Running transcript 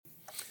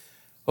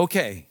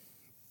Okay,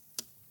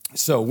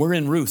 so we're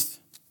in Ruth,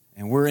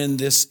 and we're in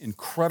this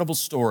incredible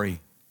story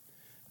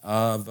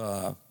of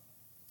a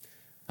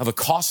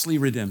costly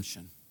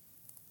redemption.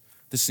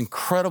 This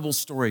incredible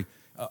story,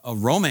 a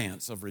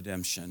romance of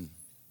redemption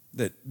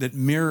that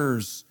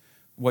mirrors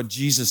what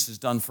Jesus has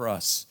done for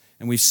us.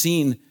 And we've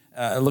seen,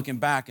 looking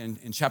back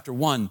in chapter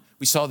 1,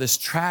 we saw this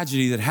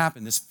tragedy that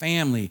happened. This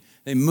family,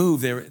 they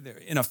moved, they're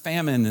in a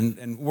famine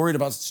and worried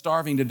about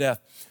starving to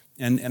death.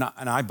 And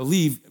I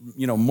believe,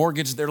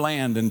 mortgaged their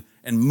land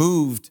and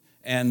moved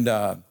and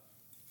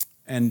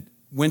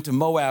went to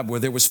Moab where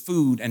there was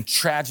food, and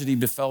tragedy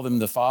befell them.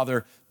 The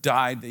father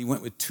died. They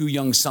went with 2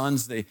 young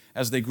sons.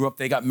 As they grew up,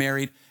 they got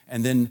married,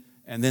 and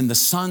then the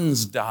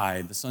sons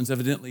died. The sons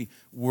evidently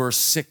were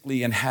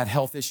sickly and had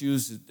health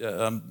issues.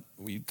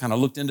 We kind of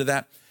looked into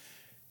that.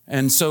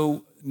 And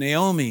so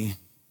Naomi,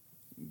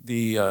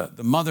 the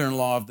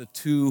mother-in-law of the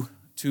two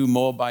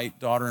Moabite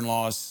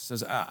daughter-in-laws,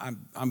 says,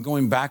 I'm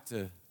going back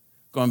to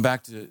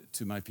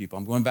my people.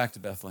 I'm going back to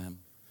Bethlehem.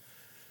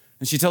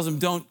 And she tells him,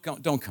 don't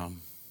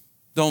come.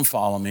 Don't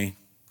follow me.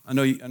 I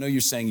know you're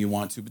saying you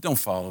want to, but don't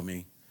follow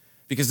me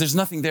because there's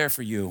nothing there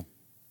for you.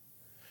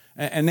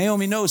 And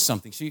Naomi knows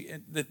something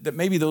that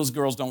maybe those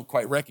girls don't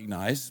quite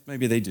recognize.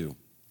 Maybe they do.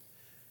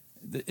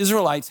 The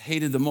Israelites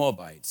hated the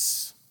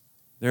Moabites.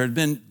 There had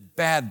been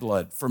bad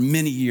blood for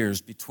many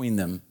years between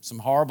them. Some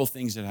horrible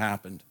things had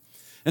happened.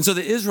 And so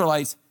the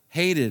Israelites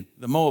hated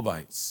the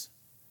Moabites.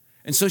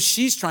 And so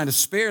she's trying to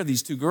spare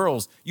these 2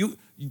 girls. You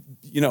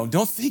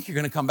don't think you're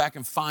going to come back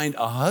and find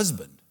a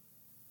husband.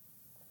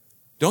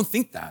 Don't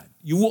think that.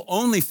 You will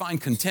only find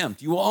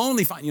contempt. You will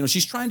only find,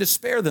 she's trying to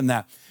spare them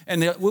that.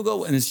 And we'll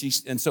go, and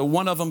so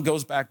one of them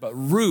goes back, but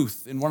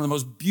Ruth, in one of the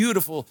most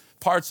beautiful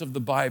parts of the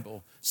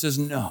Bible, says,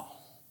 no,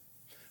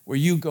 where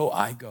you go,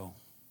 I go.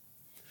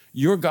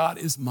 Your God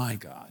is my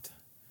God.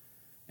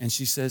 And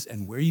she says,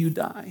 and where you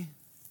die,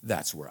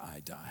 that's where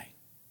I die.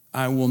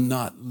 I will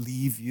not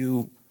leave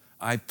you.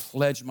 I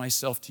pledge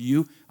myself to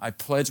you. I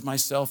pledge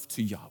myself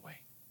to Yahweh.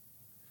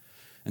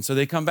 And so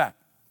they come back.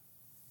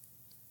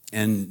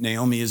 And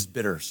Naomi is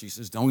bitter. She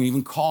says, don't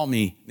even call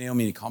me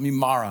Naomi. Call me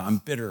Mara. I'm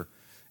bitter.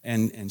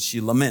 And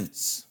she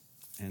laments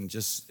and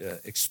just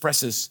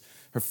expresses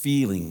her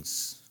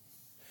feelings.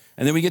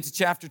 And then we get to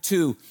chapter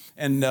 2.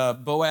 And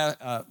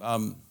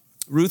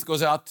Ruth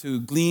goes out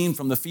to glean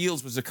from the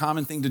fields, which was a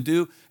common thing to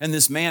do. And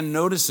this man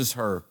notices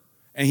her.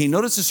 And he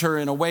notices her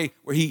in a way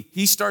where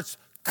he starts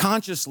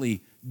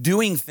consciously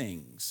doing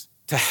things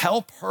to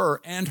help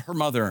her and her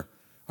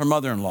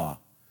mother-in-law.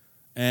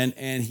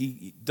 And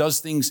he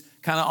does things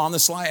kind of on the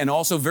sly and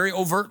also very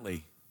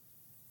overtly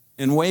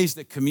in ways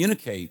that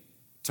communicate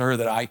to her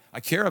that I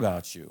care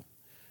about you.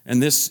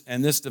 And this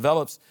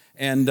develops.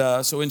 And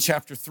so in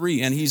chapter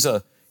 3, and he's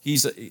a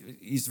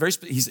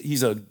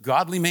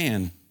godly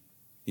man.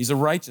 He's a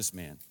righteous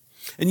man.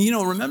 And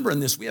remember in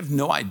this, we have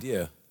no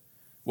idea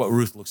what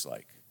Ruth looks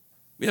like.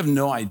 We have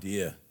no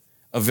idea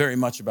of very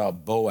much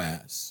about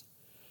Boaz.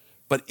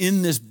 But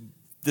in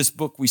this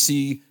book, we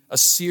see a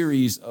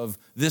series of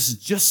this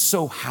just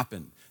so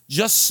happened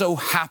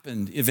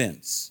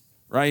events,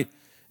 right?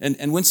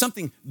 And when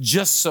something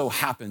just so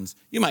happens,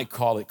 you might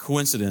call it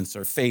coincidence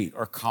or fate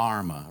or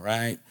karma,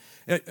 right?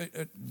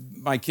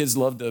 My kids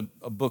loved a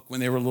book when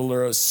they were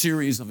little, a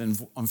series of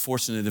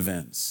unfortunate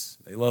events.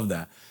 They loved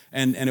that.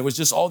 And it was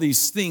just all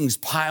these things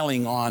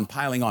piling on.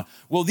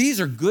 Well,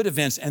 these are good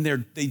events, and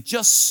they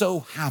just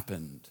so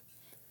happened.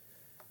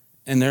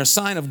 And they're a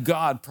sign of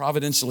God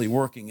providentially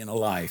working in a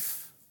life.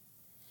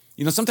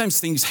 Sometimes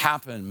things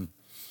happen,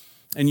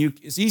 and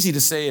it's easy to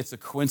say it's a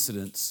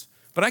coincidence.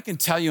 But I can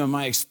tell you in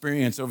my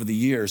experience over the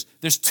years,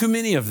 there's too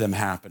many of them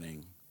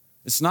happening.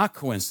 It's not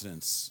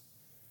coincidence.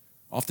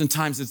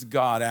 Oftentimes it's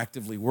God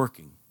actively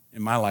working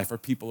in my life or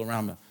people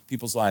around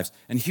people's lives.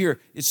 And here,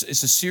 it's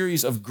a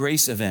series of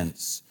grace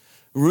events.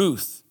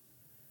 Ruth,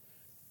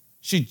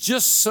 she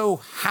just so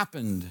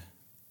happened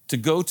to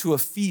go to a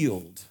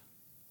field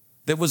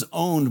that was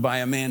owned by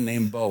a man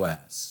named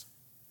Boaz.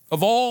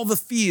 Of all the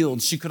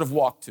fields she could have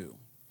walked to,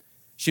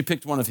 she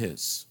picked one of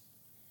his.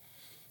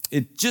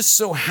 It just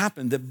so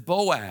happened that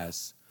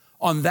Boaz,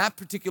 on that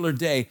particular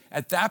day,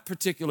 at that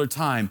particular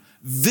time,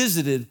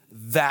 visited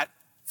that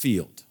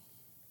field.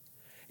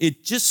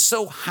 It just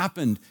so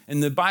happened, in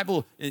the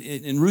Bible,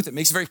 in Ruth, it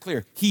makes it very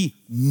clear, he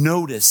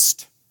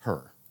noticed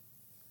her.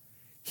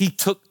 He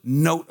took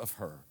note of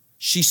her.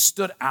 She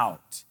stood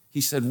out. He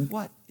said,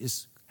 what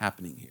is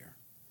happening here?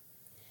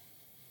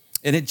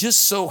 And it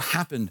just so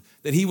happened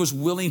that he was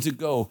willing to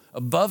go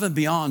above and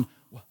beyond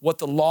what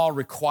the law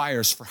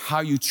requires for how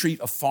you treat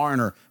a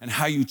foreigner and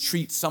how you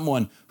treat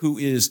someone who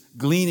is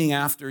gleaning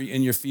after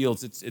in your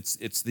fields.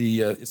 It's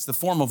the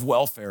form of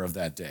welfare of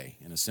that day,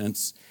 in a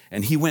sense.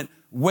 And he went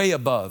way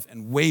above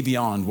and way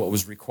beyond what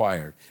was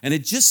required. And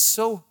it just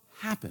so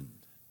happened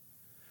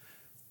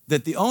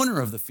that the owner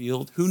of the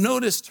field, who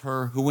noticed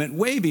her, who went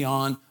way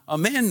beyond, a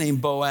man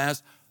named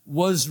Boaz,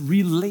 was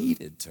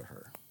related to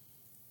her.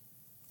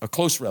 A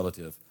close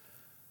relative.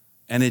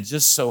 And it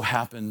just so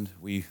happened,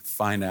 we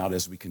find out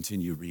as we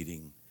continue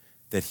reading,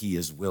 that he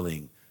is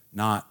willing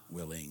not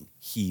willing.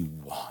 He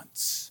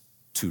wants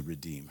to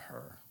redeem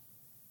her.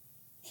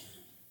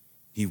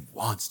 He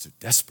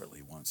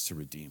desperately wants to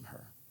redeem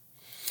her.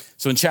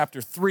 So in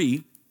chapter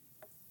 3,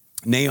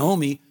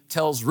 Naomi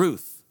tells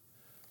Ruth,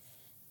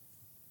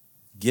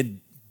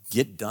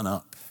 get done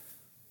up.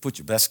 Put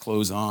your best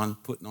clothes on,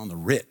 putting on the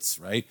Ritz,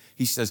 right?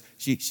 She says,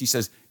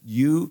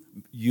 you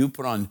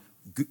put on,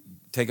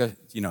 take a,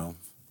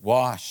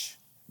 wash,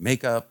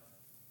 makeup,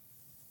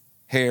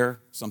 hair,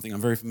 something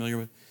I'm very familiar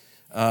with.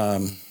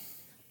 And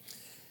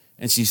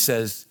she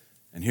says,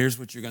 and here's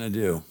what you're going to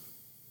do.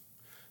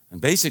 And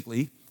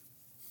basically,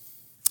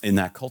 in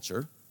that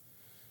culture,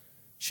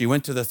 she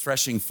went to the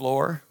threshing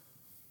floor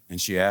and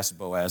she asked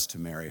Boaz to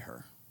marry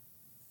her.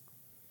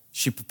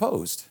 She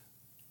proposed.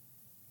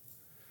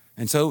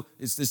 And so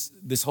it's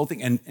this whole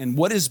thing. And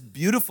what is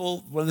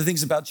beautiful, one of the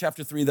things about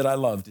chapter 3 that I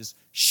loved is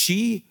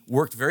she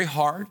worked very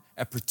hard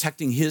at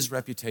protecting his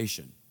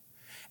reputation.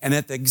 And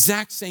at the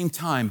exact same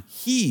time,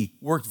 he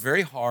worked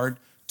very hard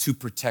to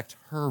protect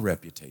her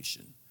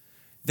reputation.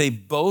 They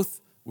both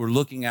were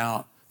looking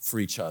out for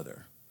each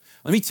other.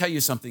 Let me tell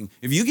you something.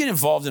 If you get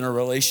involved in a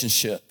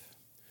relationship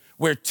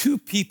where two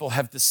people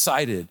have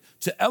decided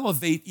to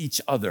elevate each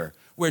other,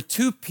 where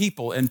two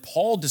people, and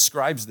Paul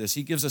describes this,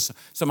 he gives us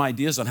some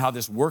ideas on how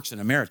this works in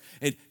a marriage.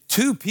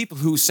 Two people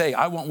who say,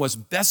 I want what's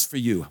best for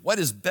you. What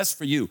is best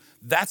for you?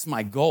 That's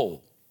my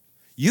goal.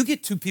 You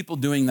get two people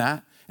doing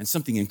that, and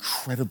something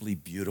incredibly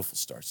beautiful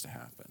starts to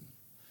happen.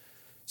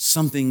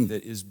 Something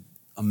that is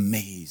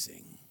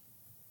amazing,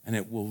 and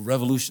it will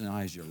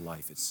revolutionize your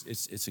life.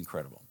 It's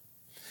incredible.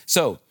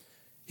 So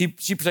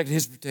she protected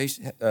his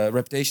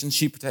reputation.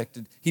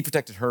 He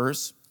protected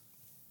hers.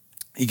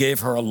 He gave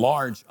her a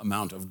large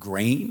amount of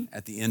grain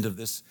at the end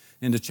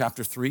of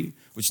chapter 3,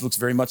 which looks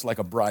very much like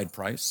a bride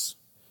price.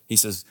 He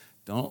says,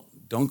 don't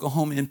go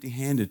home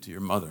empty-handed to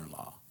your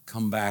mother-in-law.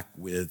 Come back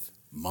with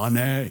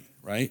money,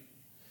 right?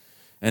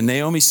 And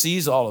Naomi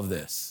sees all of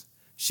this.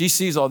 She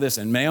sees all this,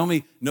 and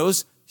Naomi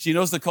knows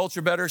the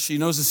culture better. She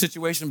knows the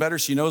situation better.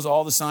 She knows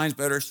all the signs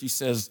better. She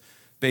says,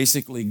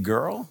 basically,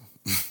 girl,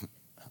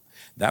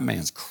 that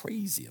man's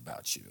crazy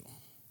about you.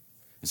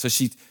 And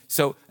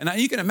so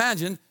you can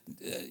imagine,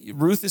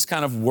 Ruth is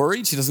kind of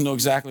worried. She doesn't know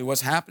exactly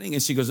what's happening.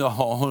 And she goes,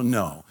 oh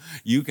no,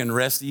 you can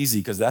rest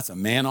easy because that's a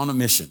man on a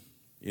mission.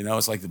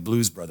 It's like the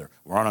Blues Brother.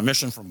 We're on a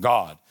mission from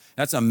God.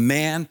 That's a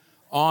man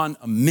on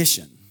a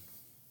mission.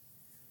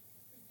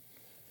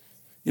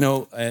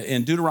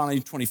 In Deuteronomy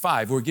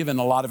 25, we're given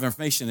a lot of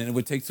information, and it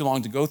would take too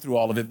long to go through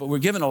all of it, but we're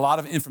given a lot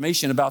of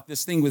information about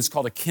this thing that's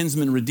called a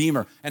kinsman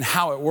redeemer and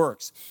how it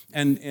works.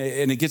 And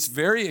it gets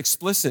very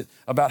explicit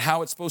about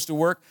how it's supposed to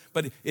work,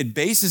 but it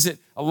bases it,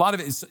 a lot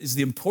of it is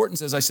the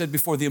importance, as I said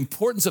before, the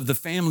importance of the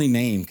family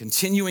name,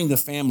 continuing the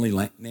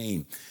family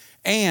name.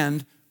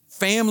 And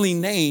family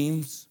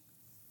names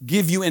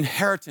give you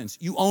inheritance.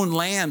 You own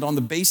land on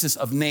the basis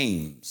of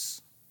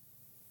names,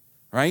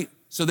 right?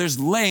 So there's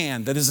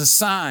land that is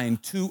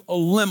assigned to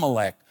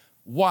Elimelech.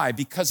 Why?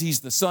 Because he's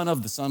the son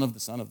of the son of the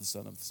son of the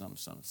son of the son of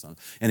the son of the son.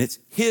 And it's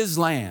his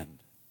land.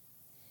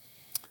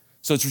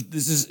 So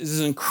this is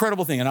an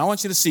incredible thing. And I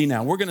want you to see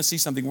now, we're going to see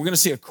something. We're going to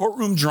see a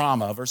courtroom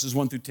drama, verses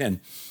 1 through 10.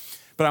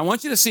 But I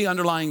want you to see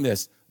underlying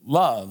this.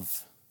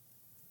 Love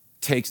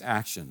takes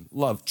action.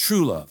 Love,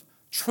 true love.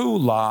 True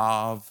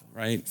love,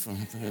 right?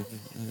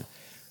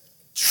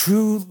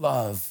 True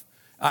love.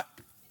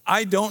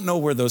 I don't know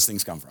where those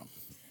things come from.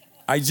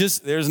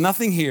 There's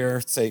nothing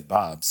here, say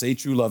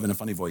true love in a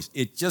funny voice.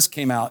 It just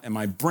came out and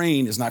my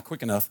brain is not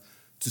quick enough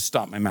to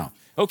stop my mouth.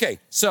 Okay,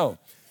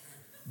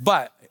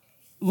 but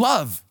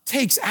love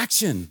takes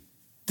action.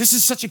 This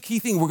is such a key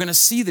thing. We're going to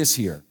see this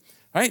here,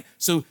 right?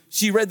 So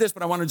she read this,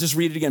 but I want to just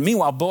read it again.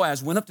 Meanwhile,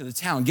 Boaz went up to the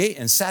town gate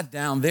and sat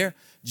down there.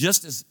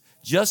 Just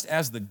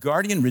as the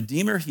guardian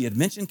redeemer he had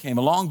mentioned came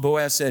along,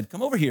 Boaz said,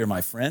 come over here,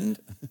 my friend.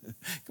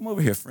 Come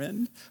over here,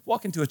 friend.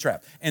 Walk into a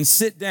trap and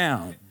sit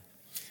down.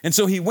 And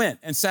so he went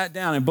and sat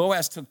down, and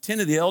Boaz took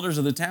 10 of the elders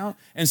of the town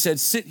and said,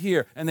 sit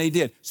here, and they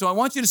did. So I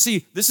want you to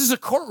see, this is a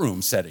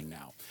courtroom setting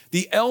now.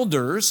 The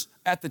elders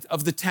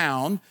of the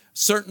town,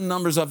 certain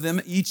numbers of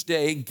them each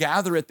day,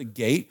 gather at the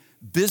gate.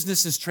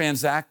 Business is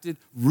transacted,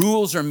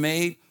 rules are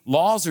made,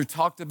 laws are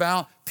talked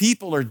about,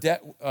 people are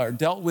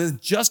dealt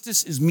with,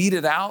 justice is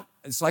meted out.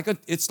 It's like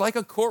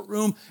a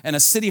courtroom and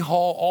a city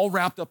hall all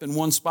wrapped up in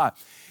one spot.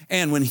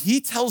 And when he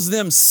tells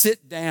them,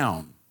 sit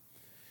down,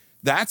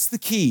 that's the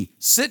key.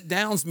 Sit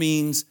downs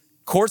means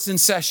court's in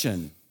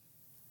session.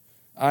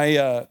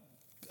 Past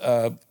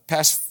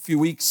few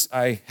weeks,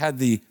 I had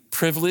the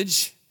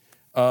privilege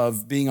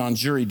of being on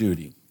jury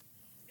duty.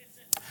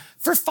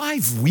 For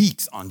 5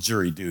 weeks on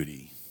jury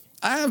duty.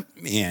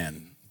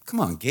 Man, come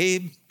on,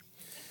 Gabe.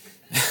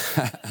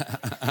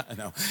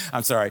 No,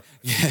 I'm sorry.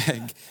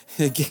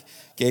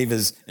 Gabe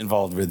is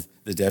involved with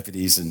the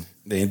deputies, and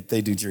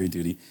they do jury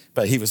duty.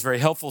 But he was very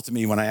helpful to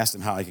me when I asked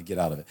him how I could get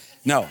out of it.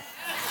 No,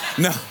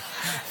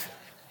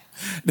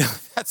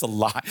 that's a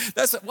lie.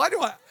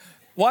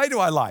 Why do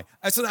I lie?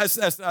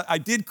 I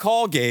did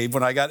call Gabe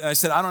when I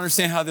said, I don't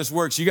understand how this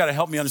works. You got to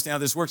help me understand how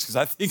this works because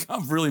I think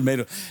I'm really made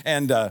of,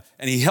 and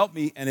he helped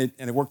me and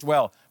it worked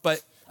well.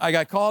 But I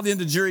got called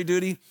into jury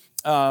duty.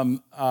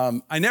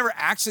 I never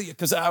actually,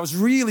 because I was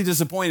really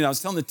disappointed. I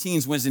was telling the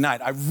teens Wednesday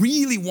night, I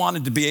really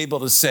wanted to be able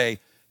to say,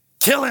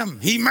 kill him,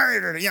 he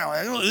murdered,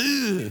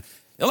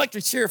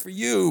 electric chair for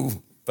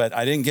you. But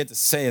I didn't get to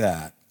say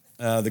that.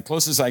 The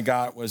closest I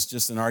got was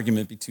just an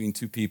argument between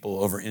two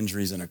people over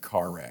injuries in a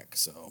car wreck.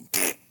 So,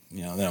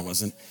 that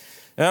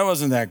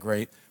wasn't that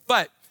great.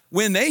 But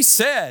when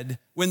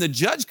the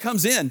judge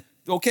comes in,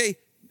 okay,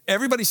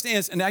 everybody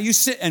stands, and now you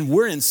sit, and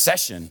we're in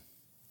session.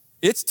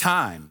 It's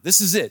time. This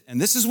is it. And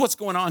this is what's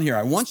going on here.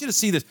 I want you to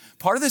see this.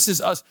 Part of this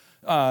is us,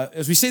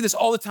 as we say this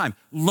all the time,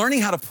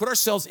 learning how to put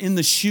ourselves in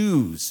the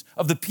shoes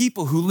of the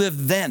people who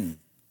lived then.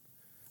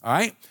 All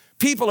right?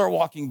 People are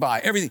walking by,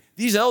 everything.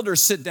 These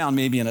elders sit down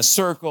maybe in a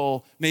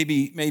circle.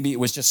 Maybe it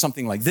was just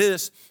something like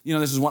this.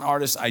 This is one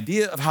artist's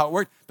idea of how it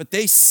worked. But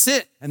they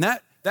sit, and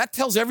that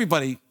tells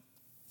everybody,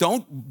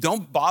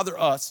 don't bother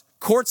us.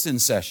 Court's in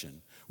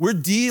session. We're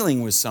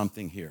dealing with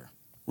something here.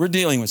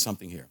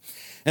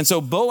 And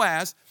so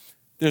Boaz,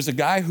 there's a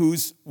guy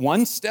who's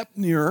one step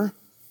nearer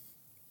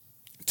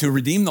to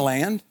redeem the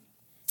land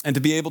and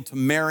to be able to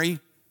marry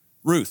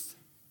Ruth.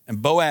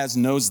 And Boaz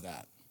knows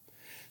that.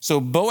 So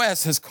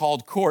Boaz has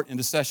called court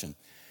into session.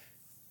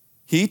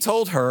 He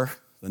told her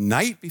the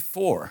night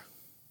before,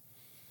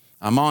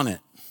 I'm on it.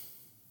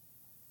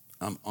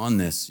 I'm on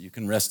this. You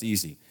can rest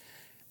easy.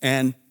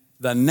 And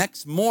the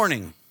next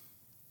morning,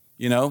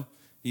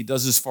 he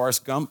does his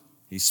Forrest Gump.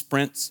 He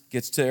sprints,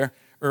 gets there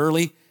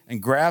early, and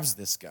grabs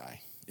this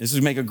guy. This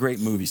would make a great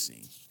movie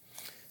scene.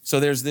 So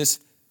there's this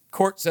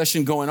court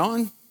session going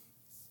on.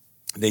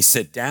 They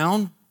sit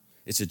down.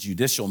 It's a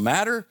judicial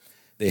matter.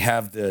 They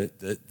have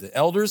the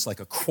elders, like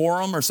a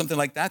quorum or something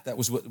like that. That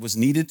was what was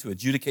needed to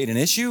adjudicate an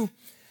issue.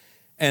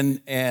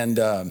 And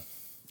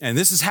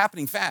this is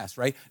happening fast,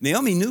 right?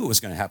 Naomi knew it was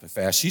going to happen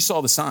fast. She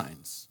saw the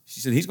signs.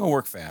 She said, he's going to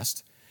work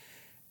fast.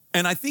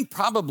 And I think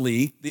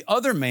probably the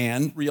other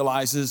man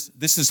realizes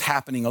this is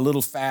happening a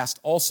little fast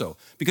also.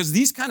 Because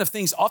these kind of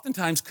things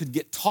oftentimes could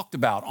get talked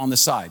about on the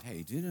side.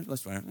 Hey,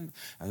 let's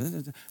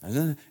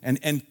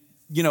and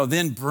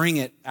then bring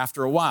it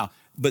after a while.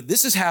 But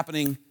this is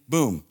happening,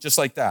 boom, just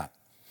like that.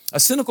 A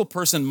cynical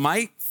person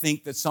might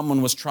think that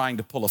someone was trying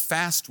to pull a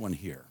fast one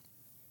here.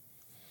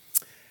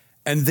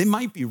 And they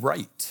might be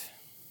right.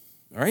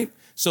 All right?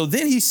 So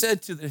then he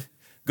said to the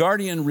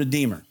guardian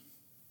redeemer,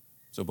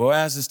 so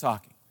Boaz is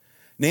talking,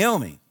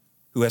 Naomi,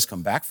 who has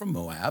come back from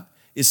Moab,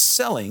 is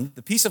selling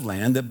the piece of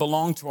land that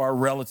belonged to our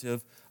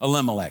relative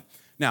Elimelech.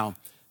 Now,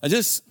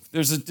 there's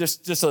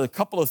just a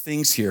couple of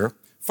things here.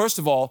 First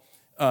of all,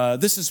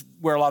 this is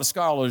where a lot of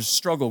scholars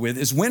struggle with,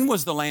 is when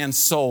was the land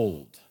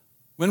sold?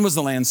 When was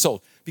the land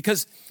sold?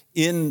 Because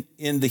in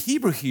the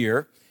Hebrew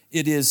here,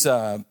 it is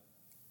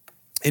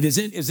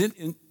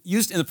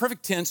used in the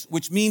perfect tense,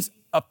 which means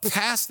a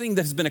past thing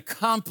that has been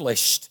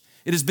accomplished.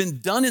 It has been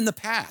done in the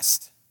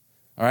past,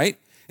 all right?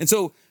 And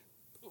so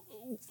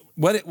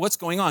what's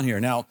going on here?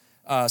 Now,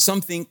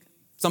 some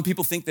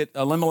people think that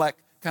Elimelech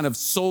kind of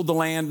sold the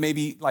land,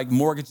 maybe like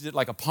mortgaged it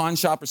like a pawn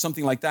shop or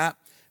something like that,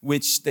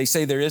 which they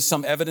say there is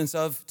some evidence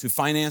of to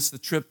finance the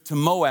trip to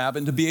Moab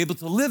and to be able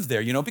to live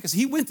there, because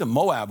he went to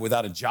Moab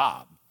without a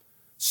job,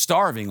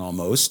 starving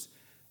almost,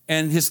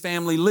 and his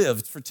family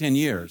lived for 10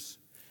 years.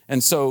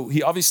 And so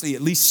he obviously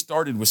at least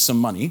started with some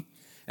money,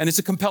 and it's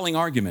a compelling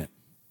argument.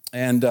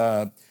 And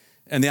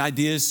the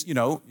idea is,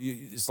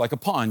 it's like a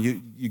pawn.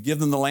 You give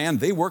them the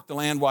land, they work the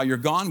land while you're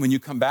gone. When you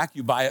come back,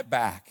 you buy it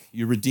back,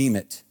 you redeem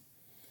it.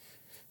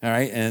 All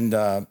right,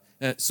 and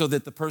so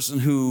that the person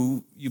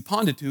who you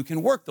pawned it to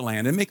can work the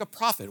land and make a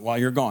profit while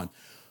you're gone.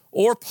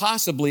 Or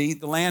possibly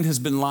the land has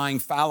been lying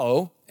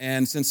fallow,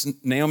 and since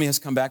Naomi has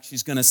come back,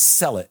 she's going to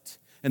sell it.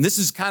 And this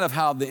is kind of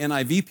how the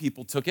NIV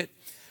people took it.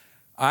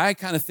 I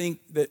kind of think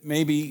that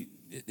maybe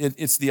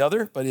it's the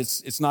other, but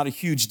it's not a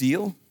huge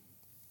deal.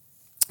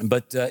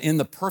 But in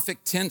the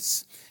perfect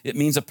tense, it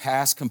means a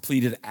past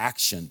completed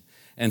action.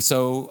 And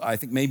so I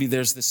think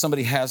maybe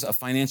somebody has a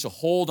financial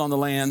hold on the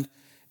land,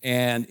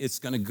 and it's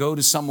going to go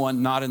to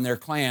someone not in their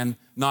clan,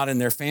 not in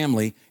their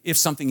family, if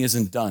something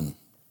isn't done,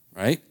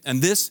 right?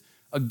 And this,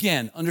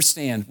 again,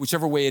 understand,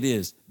 whichever way it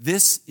is,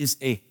 this is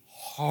a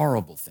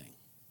horrible thing.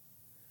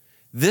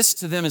 This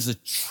to them is a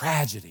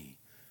tragedy.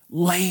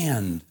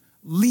 Land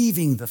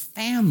leaving the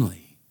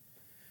family.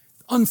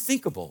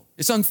 Unthinkable.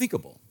 It's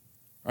unthinkable,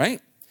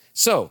 right?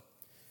 So,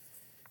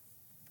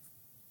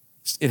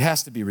 it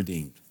has to be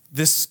redeemed.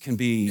 This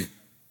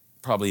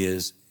probably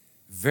is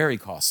very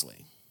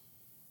costly.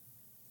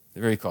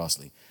 Very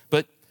costly.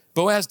 But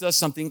Boaz does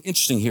something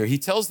interesting here. He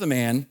tells the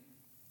man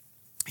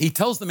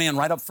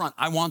right up front,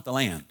 I want the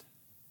land.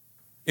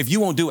 If you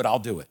won't do it, I'll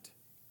do it,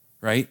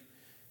 right?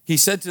 He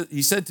said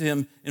to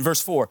him in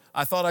verse 4,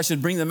 I thought I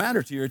should bring the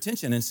matter to your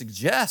attention and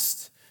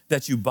suggest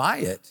that you buy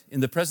it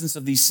in the presence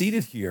of these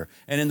seated here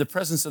and in the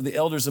presence of the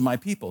elders of my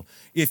people.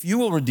 If you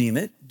will redeem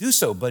it, do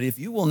so. But if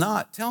you will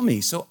not, tell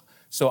me, so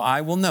I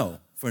will know.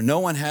 for no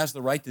one has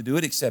the right to do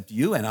it except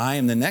you, and I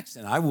am the next,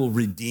 and I will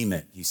redeem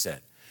it, he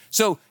said.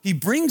 So he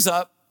brings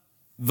up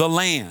the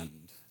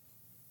land.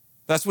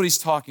 That's what he's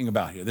talking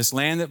about here, this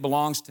land that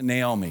belongs to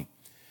Naomi.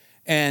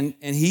 And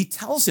he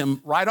tells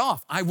him right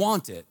off, I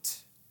want it.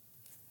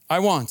 I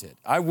want it.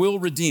 I will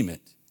redeem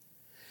it.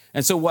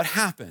 And so what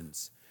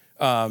happens?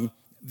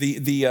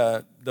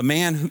 The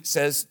man who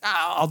says,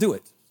 I'll do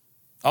it.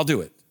 I'll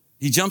do it.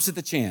 He jumps at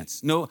the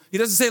chance. No, he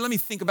doesn't say, let me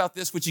think about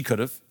this, which he could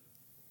have.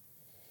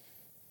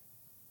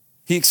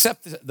 He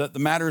accepts that the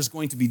matter is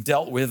going to be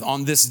dealt with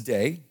on this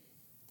day.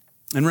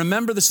 And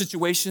remember the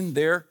situation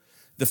there.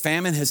 The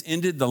famine has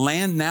ended. The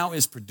land now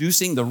is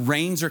producing. The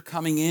rains are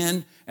coming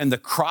in and the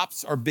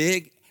crops are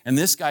big. And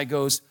this guy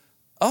goes,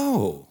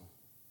 oh,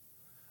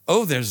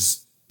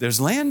 there's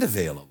land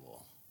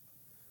available.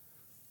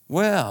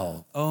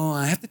 Well,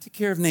 I have to take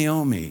care of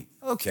Naomi.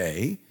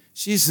 Okay,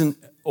 she's an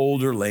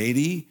older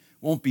lady.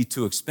 Won't be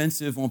too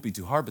expensive, won't be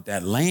too hard, but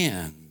that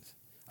land,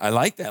 I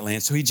like that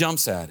land, so he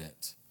jumps at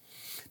it.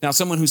 Now,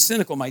 someone who's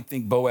cynical might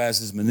think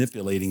Boaz is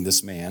manipulating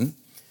this man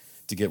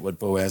to get what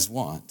Boaz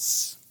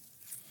wants.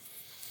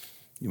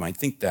 You might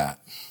think that.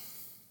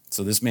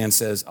 So this man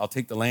says, I'll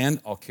take the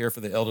land, I'll care for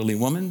the elderly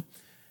woman.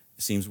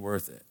 It seems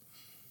worth it.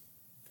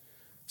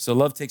 So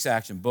love takes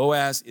action.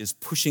 Boaz is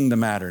pushing the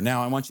matter.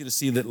 Now, I want you to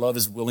see that love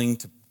is willing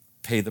to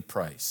pay the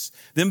price.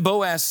 Then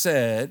Boaz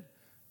said,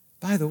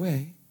 by the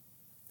way,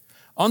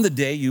 on the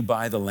day you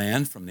buy the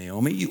land from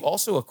Naomi, you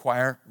also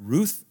acquire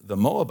Ruth the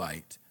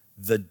Moabite,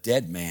 the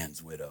dead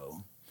man's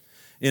widow,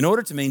 in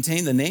order to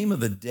maintain the name of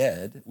the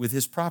dead with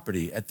his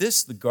property. At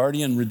this, the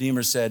guardian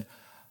redeemer said,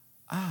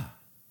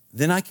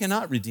 then I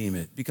cannot redeem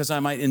it because I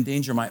might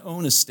endanger my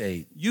own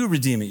estate. You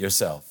redeem it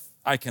yourself.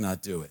 I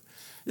cannot do it.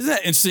 Isn't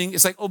that interesting?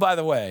 It's like, by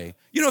the way,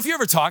 if you're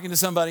ever talking to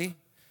somebody and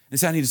they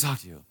say, I need to talk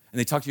to you, and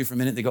they talk to you for a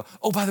minute, and they go,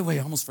 by the way,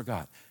 I almost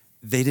forgot.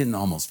 They didn't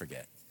almost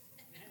forget.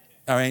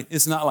 All right?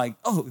 It's not like,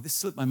 this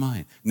slipped my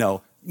mind.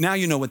 No, now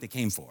you know what they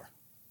came for,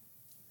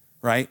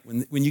 right?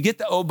 When you get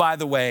the, by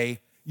the way,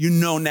 you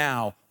know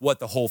now what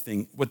the whole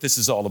thing, what this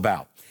is all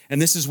about.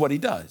 And this is what he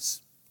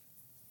does.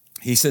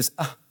 He says,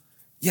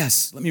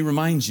 yes, let me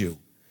remind you,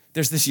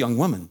 there's this young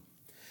woman,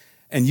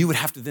 and you would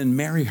have to then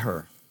marry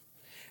her,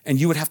 and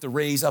you would have to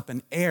raise up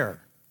an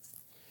heir.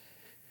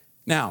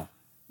 Now,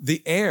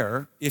 the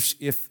heir,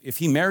 if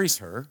he marries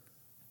her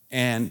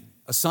and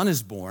a son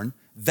is born,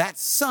 that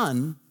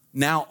son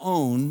now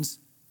owns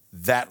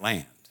that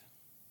land.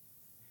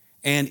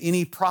 And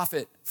any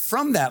profit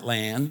from that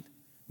land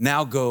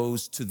now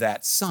goes to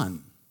that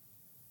son.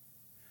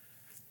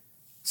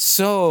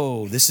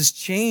 So this is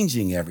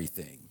changing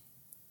everything,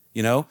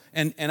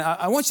 And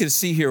I want you to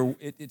see here,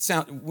 it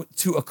sounds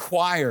to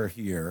acquire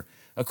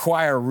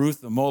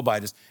Ruth the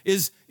Moabite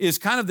is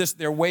kind of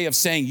their way of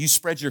saying you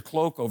spread your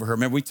cloak over her.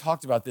 Remember, we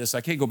talked about this.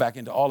 I can't go back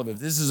into all of it.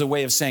 This is a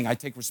way of saying I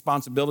take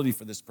responsibility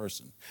for this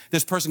person.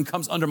 This person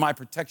comes under my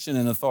protection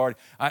and authority.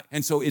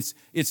 And so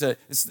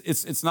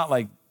it's not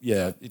like,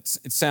 it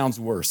sounds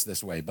worse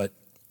this way, but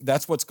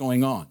that's what's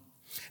going on.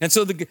 And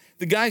so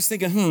the guy's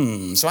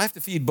thinking, so I have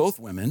to feed both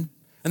women,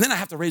 and then I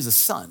have to raise a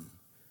son,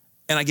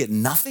 and I get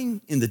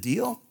nothing in the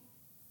deal?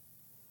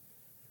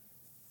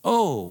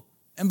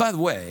 And by the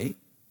way,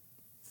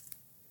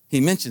 he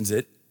mentions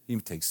it. He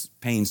takes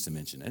pains to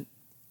mention it.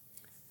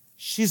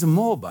 She's a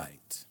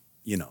Moabite,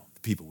 the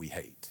people we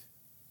hate.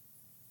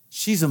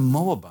 She's a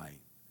Moabite,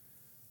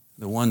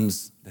 the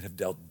ones that have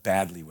dealt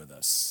badly with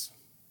us.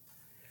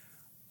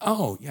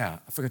 I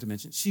forgot to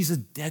mention, she's a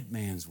dead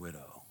man's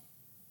widow,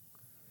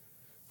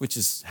 which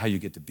is how you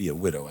get to be a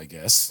widow, I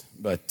guess.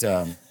 But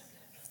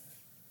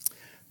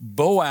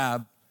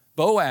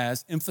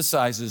Boaz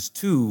emphasizes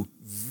two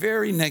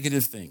very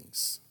negative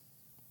things.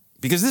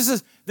 Because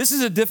this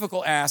is a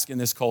difficult ask in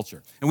this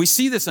culture. And we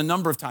see this a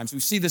number of times. We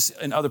see this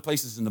in other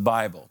places in the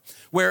Bible,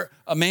 where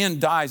a man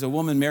dies, a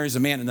woman marries a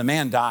man, and the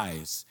man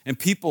dies. And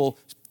people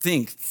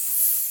think,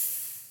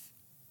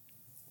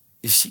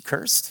 is she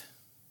cursed?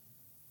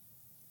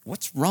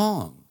 What's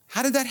wrong?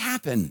 How did that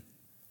happen?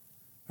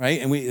 Right?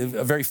 And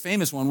a very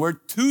famous one where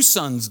two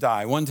sons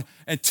die,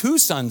 and two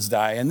sons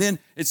die. And then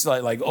it's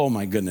like, oh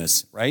my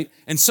goodness, right?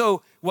 And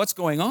so what's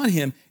going on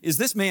him is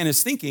this man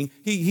is thinking,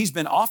 he's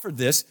been offered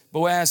this.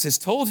 Boaz has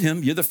told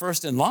him, you're the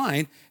first in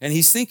line. And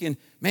he's thinking,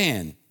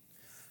 man,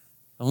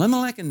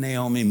 Elimelech and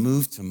Naomi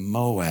move to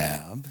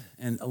Moab,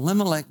 and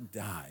Elimelech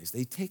dies.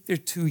 They take their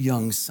two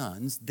young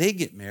sons, they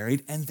get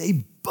married, and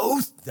they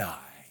both die.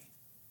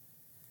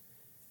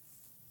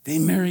 They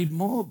married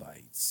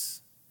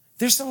Moabites.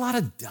 There's a lot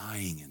of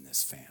dying in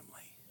this family,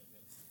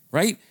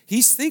 right?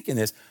 He's thinking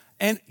this,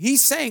 and he's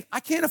saying,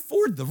 I can't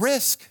afford the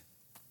risk.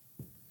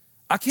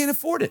 I can't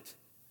afford it.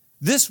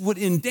 This would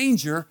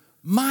endanger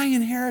my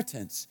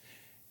inheritance.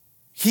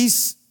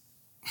 He's,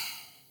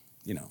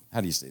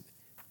 how do you say that?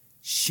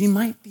 She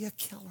might be a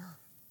killer.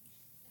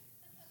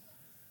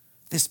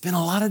 There's been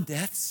a lot of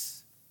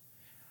deaths.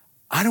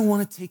 I don't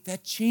want to take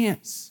that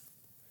chance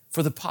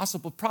for the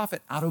possible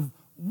profit out of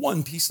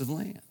one piece of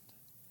land.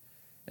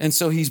 And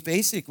so he's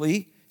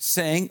basically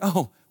saying,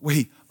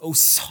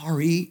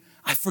 sorry,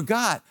 I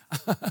forgot.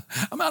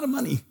 I'm out of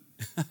money.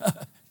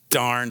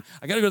 Darn.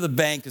 I got to go to the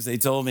bank because they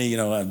told me,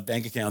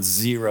 bank account's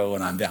zero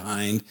and I'm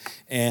behind.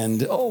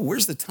 And,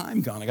 where's the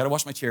time gone? I got to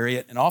wash my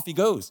chariot. And off he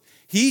goes.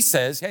 He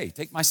says, hey,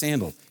 take my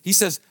sandal. He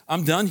says,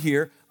 I'm done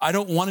here. I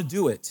don't want to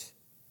do it.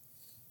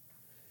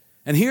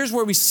 And here's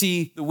where we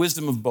see the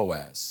wisdom of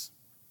Boaz.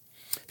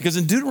 Because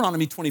in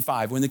Deuteronomy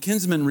 25, when the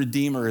kinsman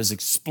redeemer is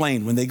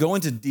explained, when they go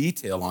into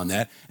detail on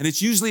that, and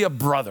it's usually a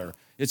brother,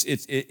 that's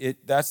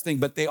the thing,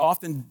 but they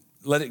often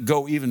let it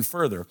go even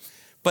further.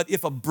 But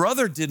if a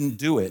brother didn't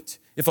do it,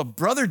 if a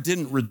brother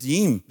didn't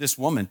redeem this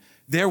woman,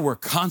 there were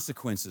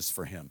consequences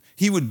for him.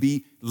 He would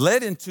be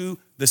led into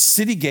the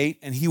city gate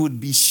and he would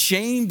be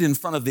shamed in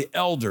front of the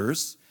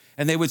elders.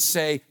 And they would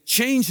say,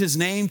 change his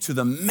name to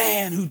the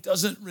man who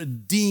doesn't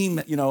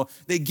redeem.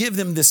 They give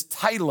him this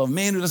title of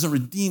man who doesn't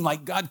redeem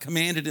like God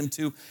commanded him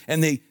to.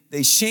 And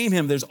they shame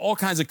him. There's all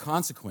kinds of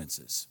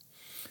consequences.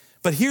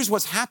 But here's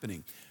what's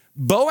happening.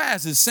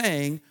 Boaz is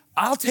saying,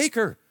 I'll take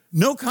her.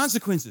 No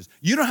consequences.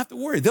 You don't have to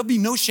worry. There'll be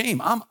no shame.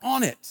 I'm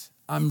on it.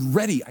 I'm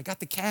ready. I got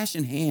the cash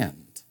in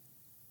hand.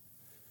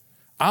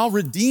 I'll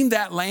redeem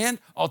that land.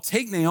 I'll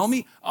take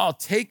Naomi. I'll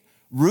take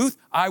Ruth.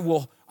 I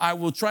will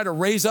try to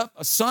raise up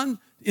a son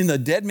in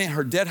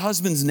her dead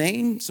husband's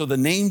name, so the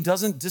name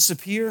doesn't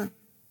disappear.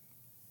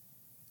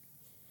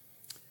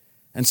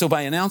 And so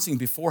by announcing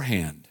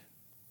beforehand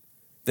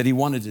that he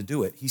wanted to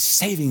do it, he's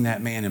saving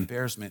that man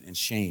embarrassment and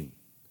shame.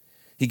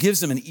 He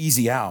gives him an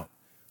easy out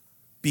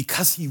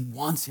because he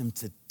wants him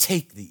to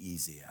take the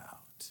easy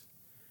out.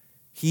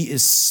 He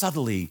is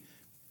subtly,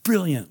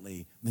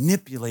 brilliantly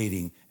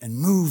manipulating and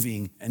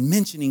moving and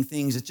mentioning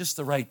things at just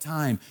the right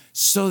time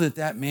so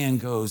that man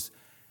goes,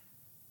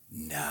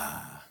 nah,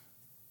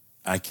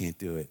 I can't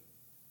do it.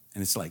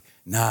 And it's like,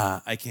 nah,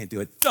 I can't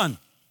do it. Done.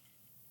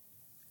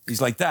 He's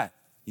like that.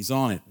 He's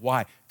on it.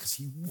 Why? Because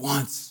he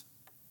wants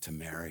to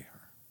marry her.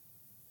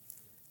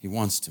 He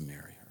wants to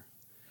marry her.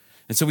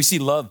 And so we see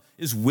love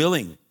is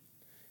willing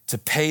to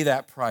pay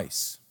that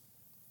price.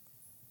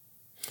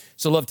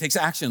 So love takes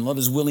action. Love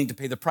is willing to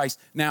pay the price.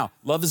 Now,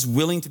 love is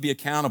willing to be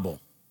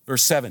accountable.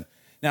 Verse 7.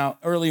 Now,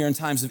 earlier in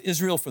times of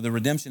Israel, for the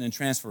redemption and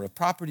transfer of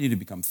property to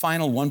become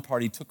final, one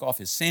party took off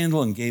his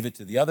sandal and gave it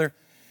to the other.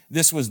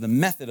 This was the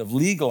method of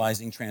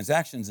legalizing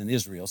transactions in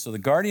Israel. So the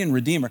guardian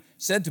redeemer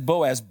said to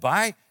Boaz,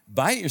 buy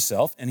it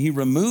yourself, and he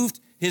removed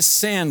his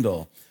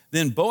sandal.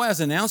 Then Boaz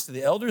announced to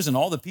the elders and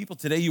all the people,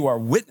 today you are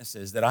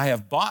witnesses that I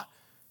have bought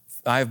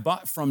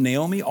from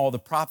Naomi all the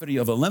property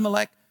of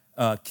Elimelech,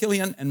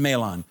 Kilion, and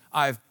Mahlon.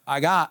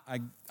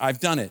 I've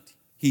done it.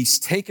 He's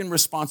taken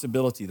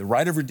responsibility. The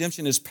right of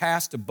redemption is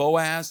passed to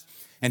Boaz,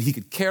 and he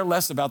could care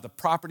less about the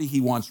property.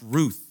 He wants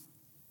Ruth.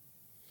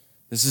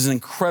 This is an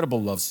incredible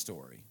love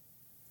story.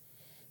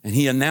 And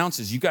he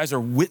announces, you guys are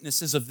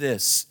witnesses of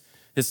this.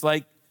 It's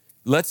like,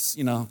 let's,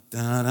 da,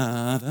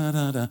 da, da,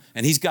 da, da.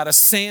 And he's got a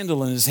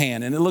sandal in his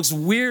hand. And it looks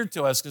weird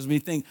to us because we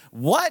think,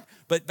 what?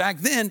 But back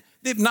then,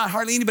 not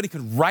hardly anybody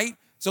could write.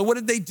 So what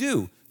did they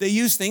do? They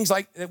used things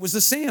like, it was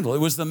a sandal. It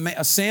was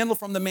a sandal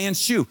from the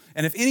man's shoe.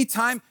 And if any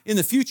time in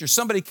the future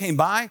somebody came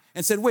by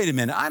and said, wait a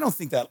minute, I don't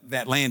think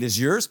that land is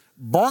yours.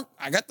 Bonk,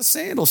 I got the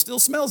sandal. Still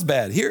smells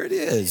bad. Here it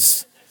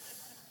is.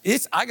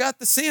 I got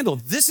the sandal.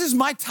 This is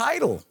my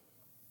title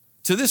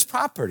to this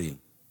property.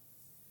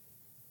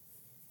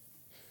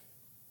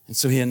 And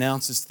so he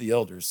announces to the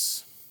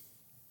elders.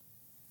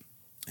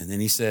 And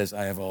then he says,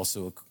 I have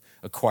also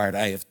acquired,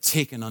 I have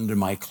taken under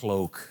my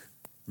cloak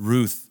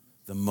Ruth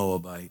the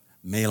Moabite,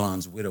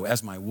 Mahlon's widow,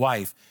 as my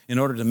wife, in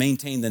order to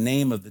maintain the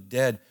name of the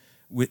dead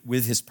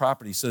with his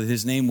property, so that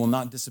his name will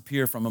not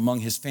disappear from among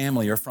his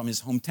family or from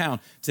his hometown.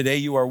 Today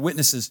you are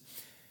witnesses.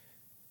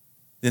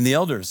 Then the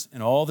elders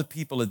and all the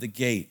people at the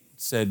gate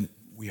said,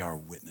 we are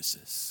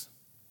witnesses.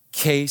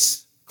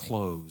 Case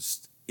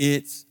closed.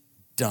 It's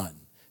done.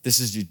 This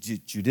is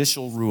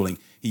judicial ruling.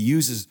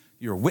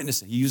 You're a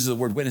witness. He uses the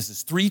word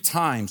witnesses 3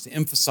 times to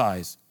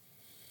emphasize,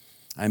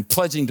 I'm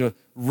pledging to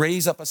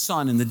raise up a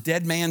son in the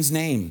dead man's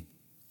name,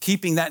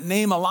 keeping that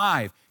name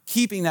alive,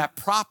 keeping that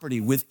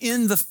property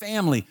within the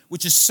family,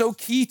 which is so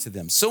key to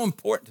them, so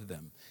important to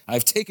them.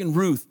 I've taken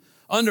Ruth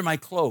under my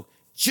cloak,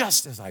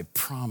 just as I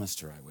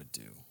promised her I would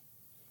do.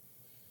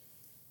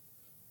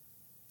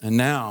 And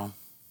now,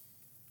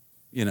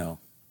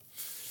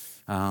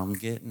 I'm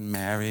getting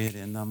married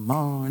in the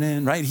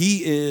morning, right?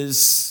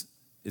 It's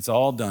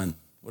all done.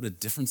 What a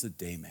difference a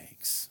day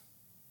makes.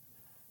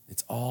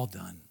 It's all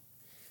done.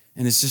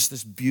 And it's just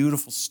this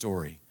beautiful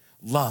story.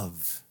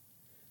 Love.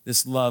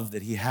 This love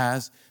that he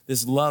has.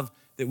 This love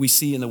that we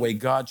see in the way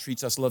God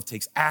treats us. Love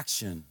takes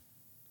action.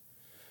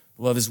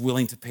 Love is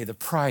willing to pay the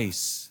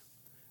price.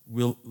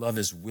 Love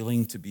is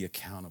willing to be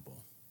accountable.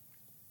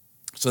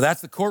 So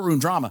that's the courtroom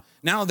drama.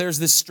 Now there's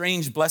this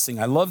strange blessing.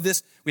 I love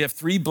this. We have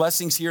 3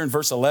 blessings here in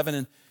verse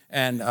 11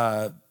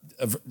 and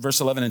verse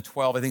 11 and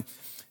 12, I think.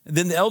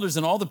 Then the elders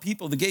and all the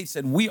people of the gate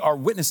said, we are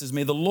witnesses.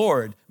 May the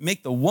Lord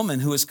make the woman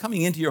who is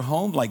coming into your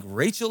home like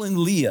Rachel and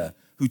Leah,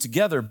 who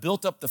together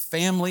built up the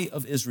family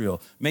of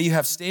Israel. May you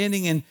have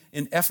standing in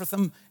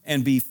Ephraim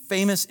and be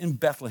famous in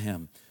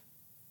Bethlehem.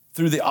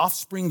 through the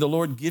offspring the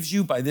Lord gives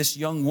you by this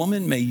young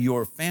woman, may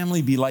your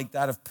family be like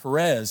that of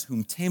Perez,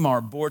 whom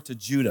Tamar bore to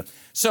Judah.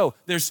 So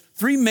there's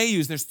three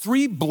mayus, there's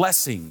three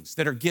blessings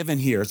that are given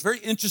here. It's very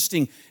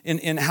interesting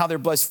in how they're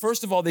blessed.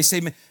 First of all, they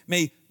say,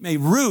 may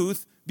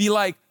Ruth be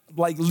like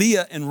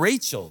Leah and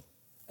Rachel.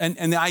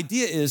 And the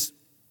idea is,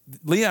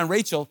 Leah and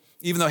Rachel,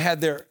 even though they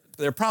had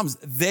their problems,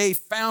 they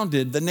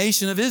founded the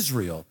nation of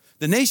Israel.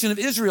 The nation of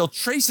Israel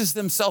traces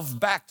themselves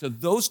back to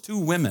those two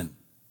women.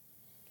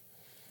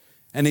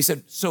 And they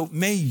said, so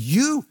may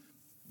you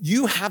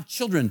have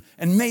children,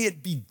 and may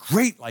it be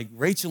great like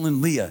Rachel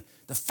and Leah,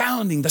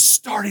 the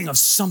starting of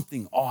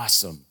something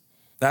awesome.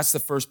 That's the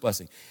first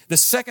blessing. The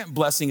second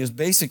blessing is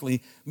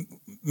basically,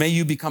 may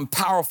you become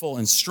powerful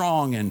and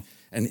strong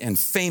and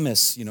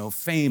famous,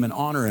 fame and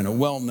honor and a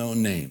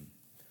well-known name.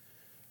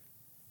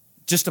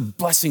 Just a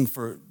blessing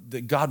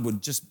that God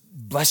would just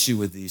bless you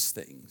with these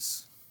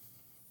things.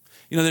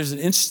 There's an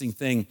interesting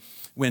thing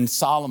when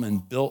Solomon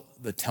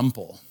built the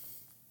temple.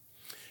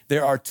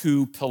 There are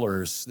two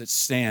pillars that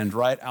stand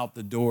right out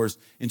the doors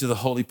into the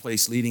holy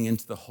place leading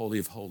into the Holy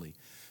of Holies.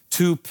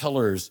 Two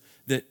pillars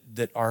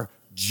that are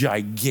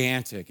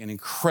gigantic and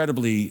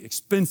incredibly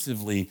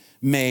expensively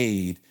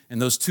made. And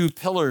those two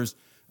pillars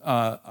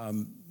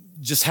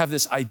just have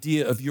this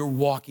idea of you're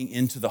walking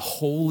into the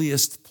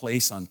holiest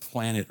place on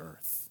planet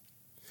Earth.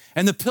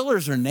 And the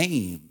pillars are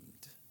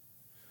named.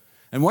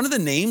 And one of the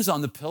names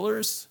on the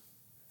pillars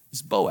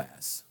is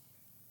Boaz.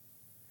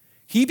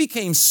 He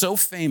became so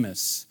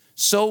famous,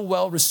 so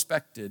well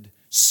respected,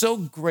 so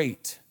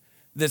great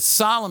that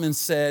Solomon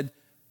said,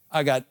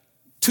 I got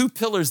two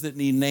pillars that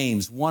need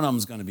names. One of them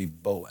is going to be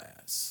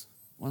Boaz.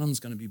 One of them is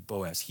going to be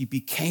Boaz. He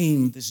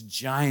became this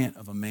giant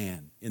of a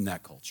man in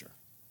that culture.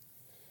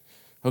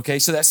 Okay,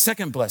 so that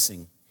second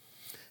blessing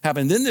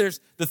happened. Then there's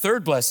the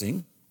third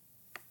blessing,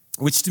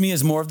 which to me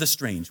is more of the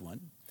strange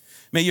one.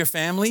 May your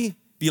family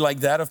be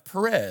like that of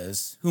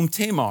Perez, whom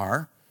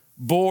Tamar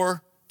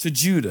bore to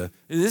Judah.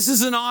 This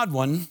is an odd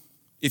one.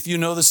 If you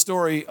know the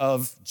story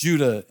of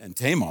Judah and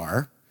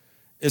Tamar,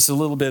 it's a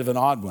little bit of an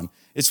odd one.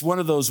 It's one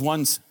of those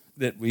ones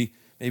that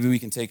maybe we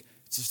can take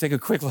a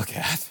quick look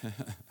at.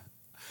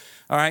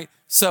 All right,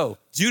 so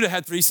Judah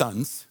had 3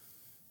 sons,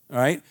 all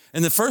right?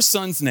 And the first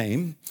son's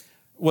name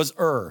was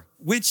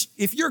which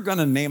if you're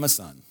gonna name a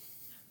son,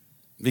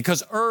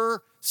 because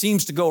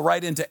seems to go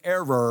right into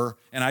error,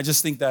 and I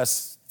just think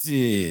this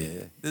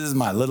is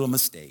my little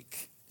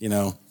mistake,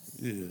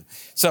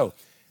 So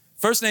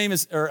first name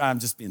is I'm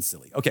just being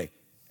silly. Okay,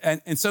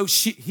 and so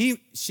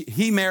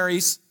he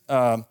marries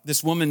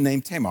this woman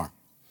named Tamar,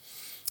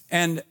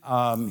 and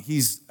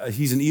he's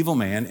an evil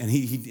man, and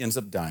he ends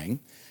up dying.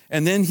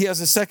 And then he has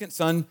a second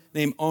son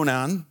named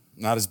Onan,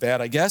 not as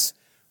bad, I guess,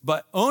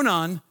 but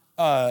Onan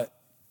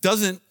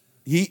doesn't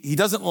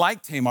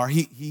like Tamar.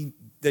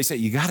 They say,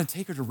 you got to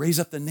take her to raise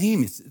up the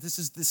name. This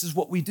is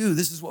what we do.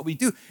 This is what we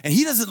do. And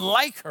he doesn't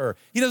like her.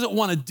 He doesn't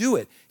want to do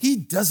it. He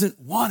doesn't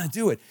want to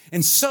do it.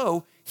 And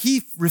so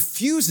he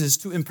refuses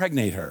to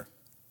impregnate her.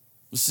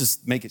 Let's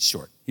just make it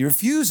short. He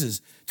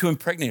refuses to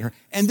impregnate her.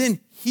 And then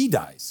he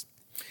dies.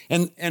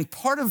 And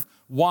part of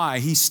why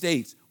he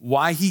states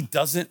why he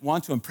doesn't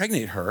want to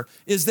impregnate her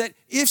is that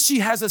if she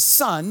has a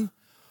son,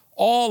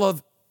 all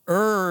of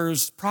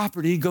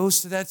property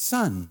goes to that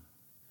son.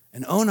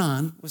 And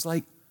Onan was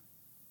like,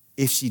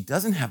 if she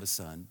doesn't have a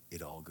son,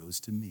 it all goes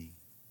to me.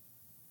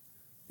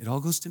 It all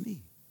goes to me.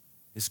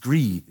 It's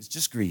greed. It's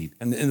just greed.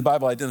 And the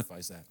Bible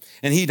identifies that.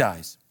 And he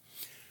dies.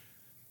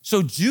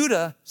 So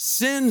Judah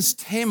sends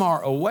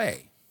Tamar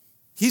away.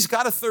 He's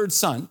got a third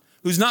son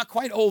who's not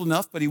quite old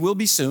enough, but he will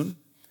be soon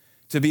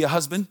to be a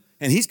husband.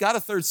 And he's got a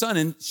third son.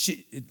 And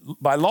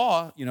by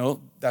law,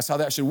 that's how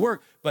that should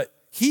work. But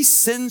he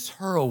sends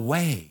her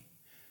away.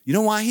 You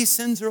know why he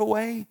sends her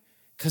away?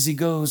 Because he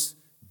goes,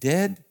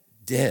 dead.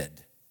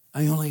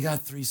 I only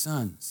got 3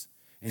 sons.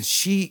 And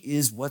she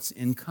is what's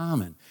in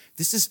common.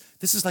 This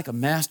is like a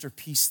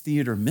masterpiece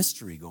theater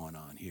mystery going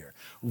on here.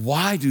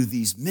 Why do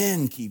these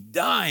men keep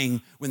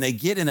dying when they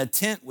get in a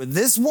tent with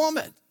this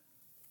woman?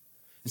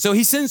 And so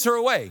he sends her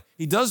away.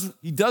 He does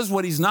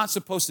what he's not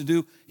supposed to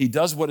do. He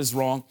does what is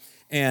wrong.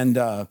 And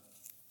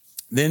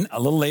then a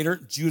little later,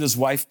 Judah's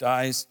wife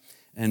dies.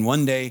 And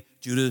one day,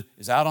 Judah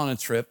is out on a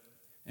trip.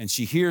 And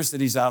she hears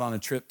that he's out on a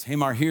trip.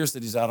 Tamar hears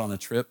that he's out on a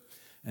trip.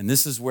 And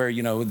this is where,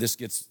 this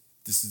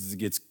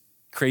gets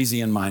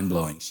crazy and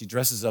mind-blowing. She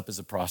dresses up as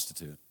a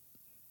prostitute.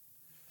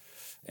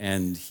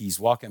 And he's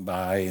walking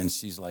by, and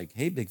she's like,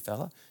 hey, big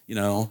fella,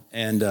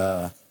 and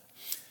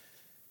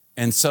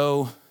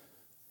so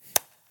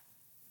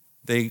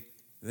they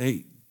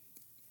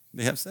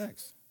have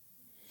sex.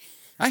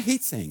 I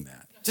hate saying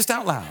that, just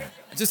out loud.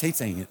 I just hate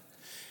saying it.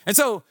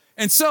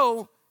 And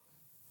so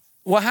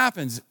what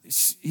happens?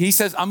 He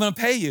says, I'm going to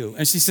pay you.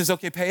 And she says,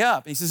 okay, pay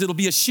up. And he says, it'll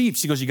be a sheep.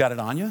 She goes, you got it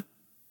on you?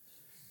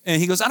 And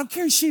he goes, I don't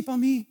carry sheep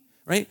on me,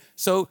 right?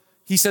 So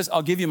he says,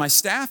 I'll give you my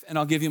staff and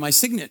I'll give you my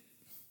signet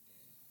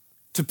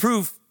to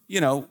prove,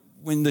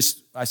 when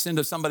I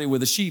send somebody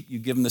with a sheep, you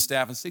give them the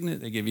staff and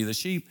signet, they give you the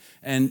sheep,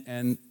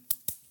 and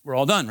we're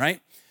all done, right?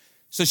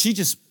 So she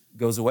just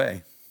goes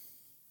away.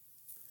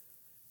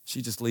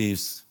 She just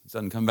leaves,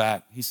 doesn't come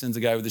back. He sends a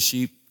guy with the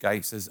sheep.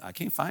 Guy says, I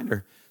can't find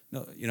her.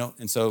 No,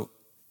 and so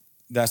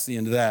that's the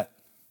end of that.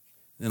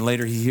 Then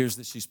later he hears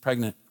that she's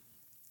pregnant.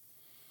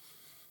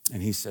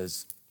 And he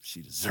says,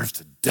 she deserves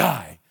to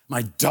die.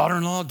 My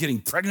daughter-in-law getting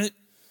pregnant,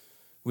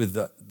 with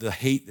the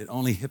hate that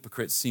only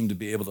hypocrites seem to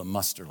be able to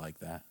muster like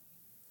that.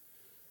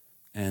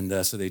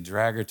 And so they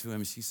drag her to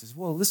him. She says,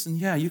 well, listen,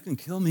 yeah, you can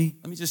kill me.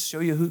 Let me just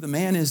show you who the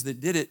man is that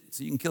did it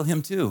so you can kill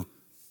him too.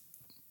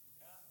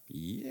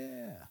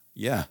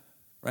 Yeah,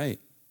 right.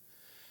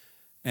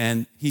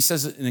 And he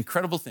says an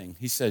incredible thing.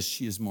 He says,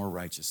 she is more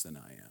righteous than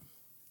I am.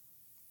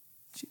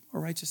 She's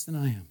more righteous than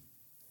I am.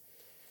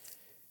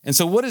 And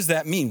so what does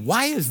that mean?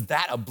 Why is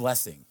that a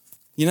blessing?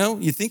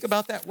 You think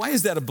about that. Why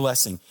is that a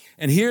blessing?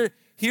 And here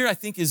I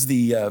think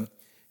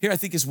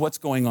is what's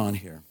going on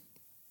here.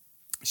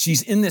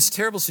 She's in this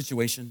terrible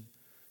situation.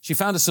 She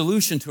found a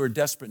solution to her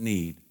desperate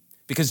need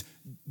because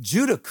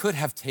Judah could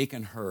have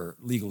taken her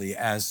legally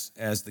as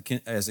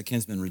a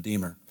kinsman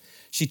redeemer.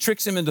 She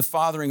tricks him into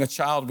fathering a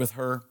child with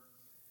her.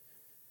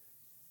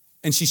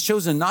 And she's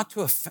chosen not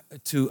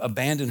to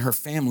abandon her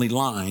family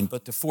line,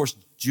 but to force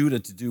Judah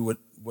to do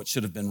what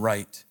should have been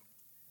right.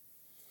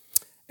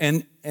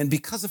 And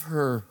because of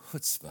her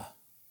chutzpah,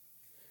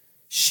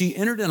 she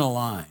entered in a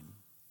line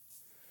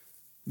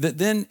that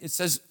then it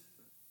says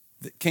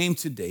that came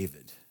to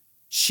David.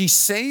 She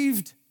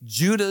saved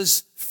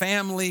Judah's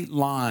family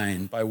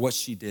line by what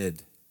she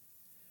did,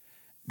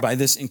 by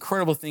this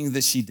incredible thing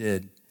that she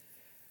did.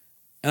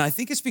 And I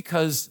think it's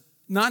because,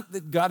 not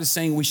that God is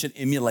saying we should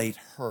emulate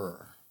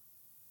her.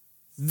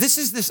 This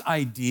is this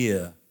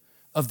idea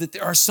of that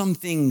there are some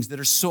things that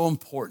are so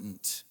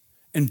important,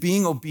 and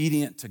being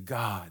obedient to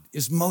God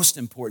is most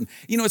important.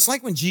 It's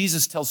like when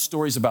Jesus tells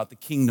stories about the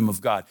kingdom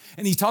of God,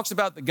 and he talks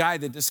about the guy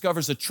that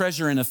discovers a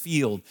treasure in a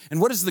field. And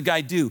what does the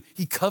guy do?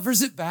 He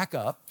covers it back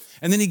up,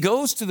 and then he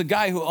goes to the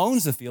guy who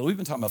owns the field. We've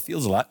been talking about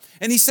fields a lot.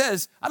 And he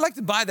says, I'd like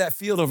to buy that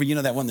field over,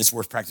 that one that's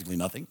worth practically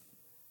nothing.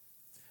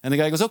 And the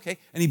guy goes, okay.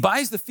 And he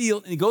buys the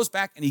field, and he goes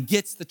back, and he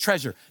gets the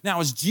treasure. Now,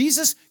 is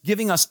Jesus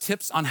giving us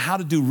tips on how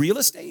to do real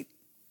estate?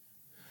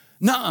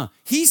 Nuh-uh.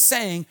 He's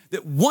saying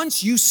that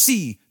once you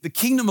see the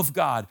kingdom of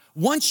God,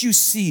 once you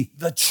see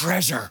the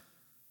treasure,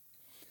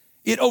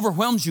 it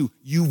overwhelms you.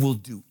 You will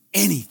do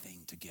anything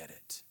to get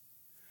it.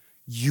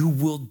 You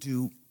will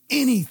do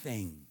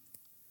anything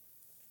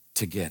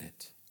to get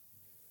it.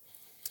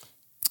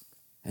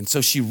 And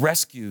so she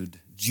rescued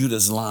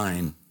Judah's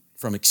line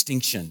from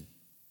extinction.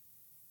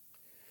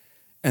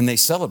 And they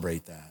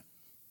celebrate that.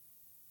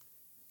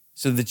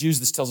 So the Jews,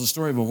 this tells a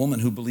story of a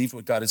woman who believed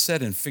what God had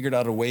said and figured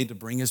out a way to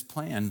bring his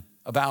plan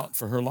about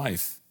for her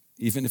life,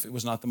 even if it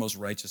was not the most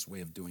righteous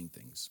way of doing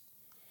things.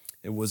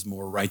 It was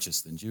more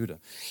righteous than Judah.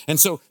 And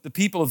so the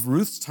people of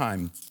Ruth's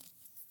time,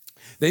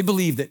 they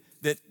believed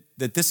that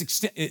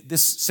this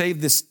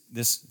saved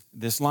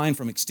this line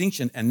from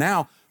extinction, and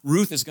now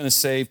Ruth is going to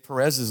save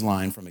Perez's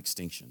line from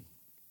extinction.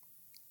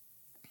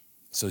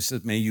 So he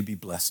said, may you be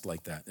blessed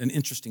like that. An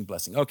interesting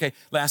blessing. Okay,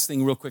 last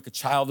thing real quick, a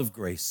child of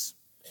grace.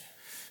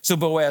 So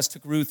Boaz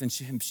took Ruth, and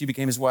she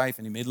became his wife,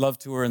 and he made love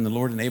to her, and the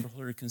Lord enabled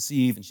her to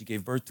conceive, and she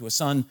gave birth to a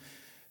son.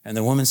 And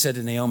the woman said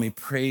to Naomi,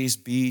 praise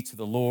be to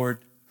the Lord,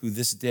 who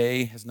this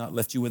day has not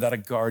left you without a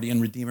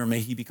guardian redeemer. May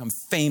he become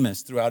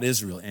famous throughout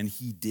Israel. And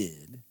he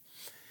did.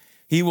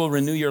 He will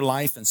renew your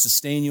life and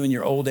sustain you in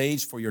your old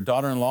age, for your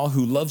daughter-in-law,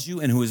 who loves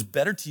you and who is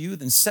better to you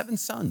than 7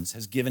 sons,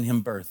 has given him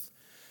birth.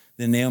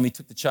 Then Naomi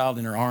took the child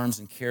in her arms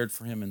and cared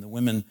for him, and the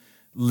women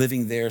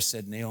living there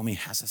said, Naomi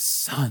has a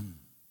son.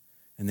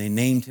 And they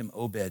named him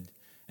Obed,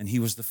 and he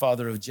was the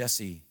father of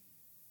Jesse,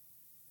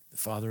 the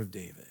father of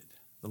David,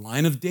 the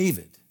line of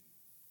David.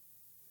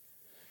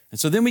 And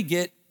so then we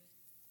get,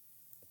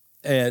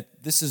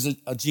 this is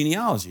a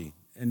genealogy,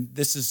 and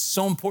this is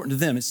so important to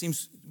them. It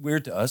seems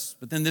weird to us,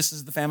 but then this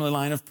is the family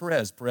line of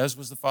Perez. Perez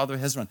was the father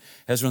of Hezron.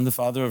 Hezron the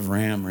father of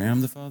Ram.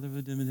 Ram the father of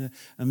Aminadab.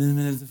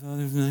 Aminadab the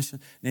father of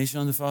Nahshon.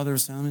 Nahshon the father of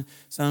Salmon.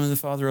 Salmon the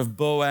father of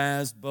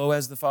Boaz.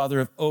 Boaz the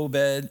father of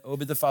Obed.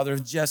 Obed the father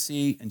of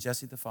Jesse. And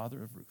Jesse the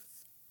father of Ruth.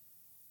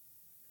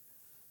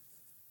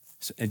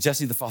 And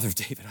Jesse, the father of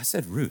David. I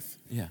said Ruth,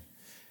 yeah.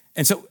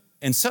 And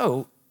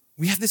so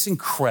we have this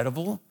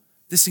incredible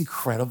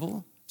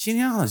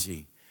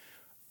genealogy.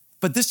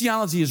 But this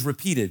genealogy is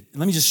repeated.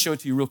 Let me just show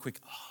it to you real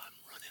quick. Oh, I'm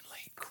running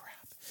late,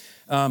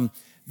 crap.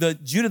 The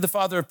Judah, the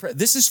father of Perez.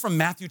 This is from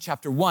Matthew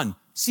chapter 1.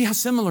 See how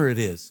similar it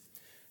is.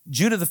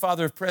 Judah, the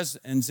father of Perez,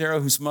 and Zerah,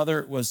 whose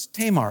mother was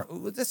Tamar.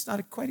 Oh, that's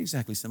not quite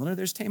exactly similar.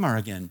 There's Tamar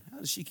again. How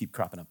does she keep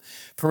cropping up?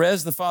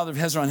 Perez, the father of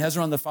Hezron.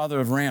 Hezron, the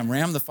father of Ram.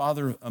 Ram, the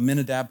father of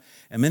Aminadab.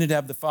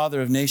 Aminadab, the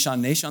father of Nahshon.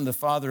 Nahshon, the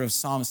father of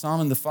Salmon.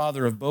 Salmon, the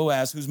father of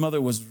Boaz, whose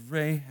mother was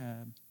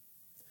Rahab.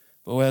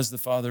 Boaz, the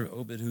father of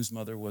Obed, whose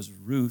mother was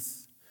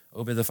Ruth.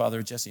 Obed, the father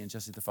of Jesse, and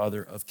Jesse, the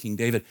father of King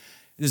David.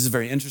 This is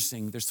very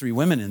interesting. There's 3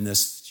 women in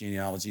this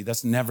genealogy.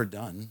 That's never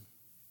done.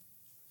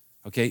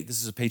 Okay,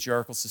 this is a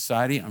patriarchal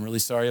society. I'm really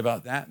sorry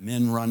about that.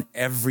 Men run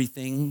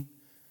everything.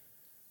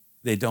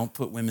 They don't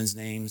put women's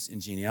names in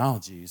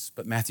genealogies,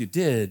 but Matthew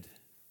did.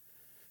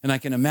 And I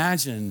can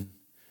imagine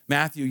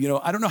Matthew,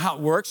 I don't know how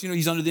it works.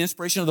 He's under the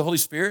inspiration of the Holy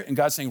Spirit, and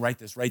God's saying, write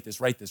this, write this,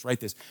 write this, write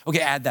this.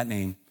 Okay, add that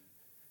name.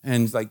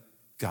 And it's like,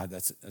 God,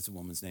 that's a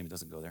woman's name. It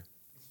doesn't go there.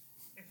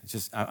 It's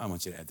just, I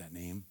want you to add that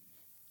name.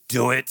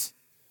 Do it.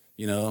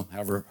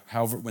 However,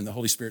 when the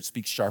Holy Spirit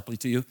speaks sharply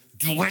to you,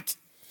 do it.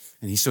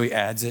 And so he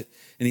adds it,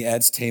 and he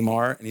adds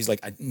Tamar, and he's like,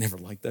 I never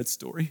liked that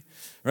story,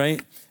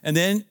 right? And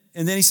then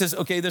he says,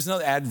 okay, there's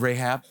another, add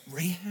Rahab.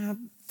 Rahab,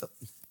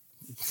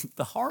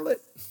 the harlot,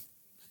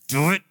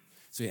 do it.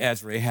 So he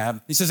adds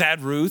Rahab. He says,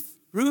 add Ruth.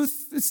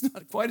 Ruth, it's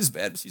not quite as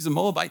bad. She's a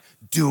Moabite.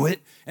 Do it.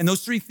 And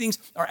those three things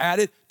are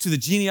added to the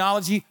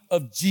genealogy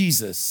of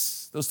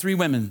Jesus. Those three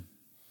women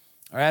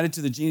are added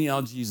to the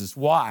genealogy of Jesus.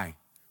 Why?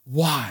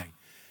 Why?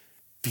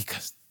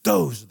 Because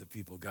those are the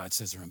people God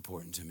says are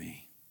important to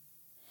me.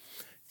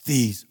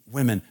 These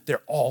women,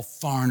 they're all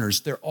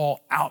foreigners. They're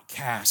all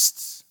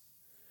outcasts.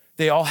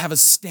 They all have a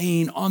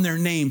stain on their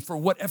name for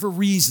whatever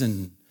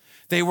reason.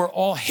 They were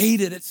all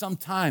hated at some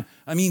time.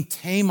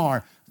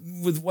 Tamar,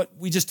 with what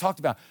we just talked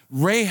about.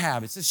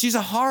 Rahab, it says she's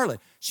a harlot.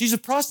 She's a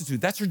prostitute.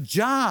 That's her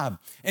job.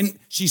 And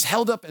she's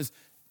held up as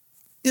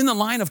in the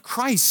line of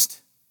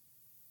Christ.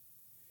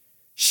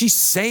 She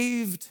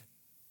saved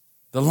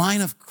the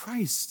line of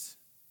Christ.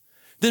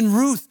 Then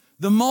Ruth,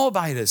 the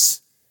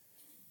Moabitess,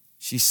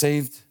 she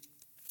saved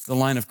the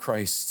line of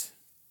Christ.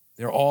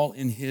 They're all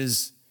in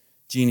his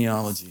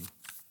genealogy.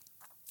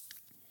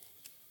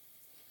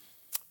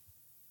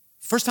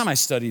 First time I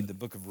studied the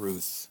book of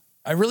Ruth,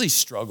 I really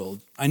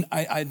struggled.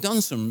 I'd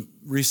done some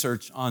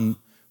research on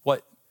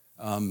what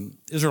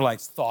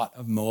Israelites thought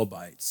of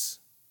Moabites.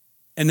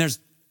 And there's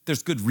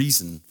good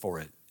reason for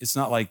it. It's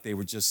not like they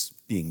were just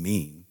being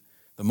mean.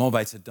 The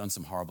Moabites had done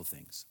some horrible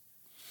things.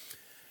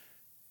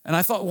 And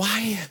I thought,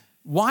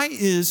 why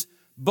is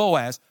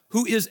Boaz,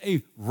 who is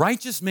a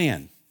righteous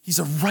man, he's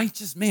a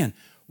righteous man,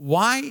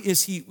 why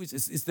is he,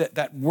 is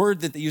that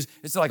word that they use,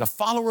 it's like a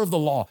follower of the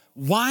law.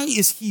 Why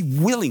is he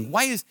willing?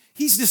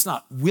 He's just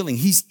not willing.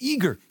 He's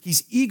eager.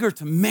 He's eager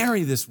to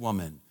marry this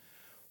woman.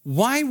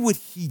 Why would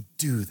he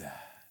do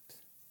that?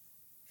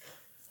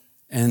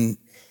 And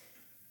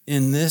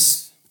in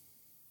this,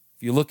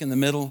 if you look in the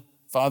middle,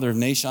 father of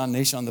Nahshon,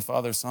 Nahshon the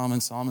father of Solomon,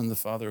 Solomon the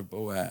father of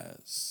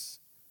Boaz,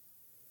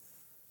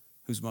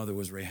 whose mother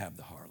was Rahab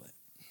the harlot.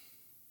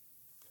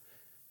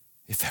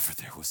 If ever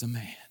there was a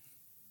man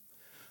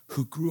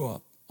who grew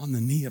up on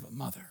the knee of a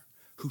mother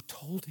who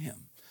told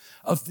him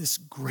of this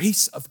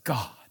grace of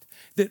God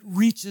that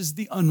reaches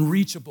the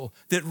unreachable,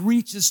 that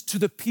reaches to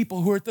the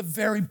people who are at the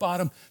very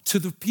bottom, to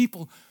the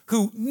people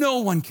who no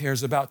one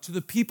cares about, to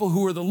the people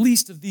who are the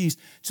least of these,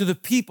 to the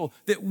people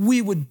that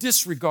we would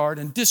disregard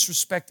and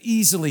disrespect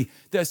easily.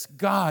 That's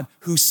God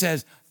who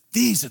says,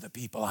 these are the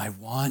people I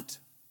want.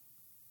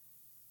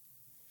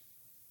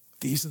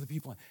 These are the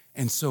people.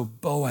 And so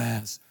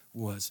Boaz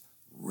was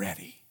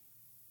ready.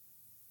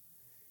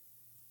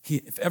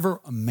 If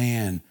ever a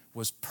man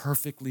was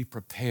perfectly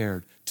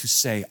prepared to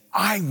say,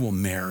 I will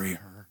marry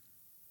her,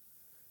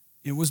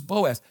 it was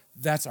Boaz.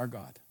 That's our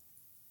God.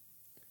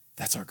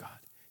 That's our God.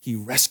 He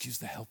rescues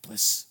the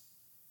helpless.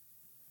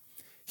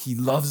 He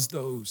loves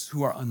those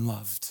who are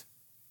unloved.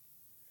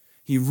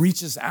 He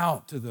reaches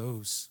out to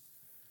those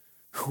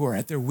who are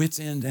at their wits'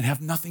 end and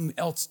have nothing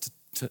else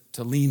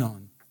to lean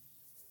on.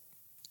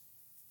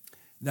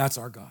 That's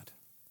our God.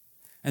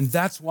 And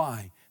that's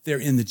why they're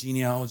in the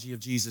genealogy of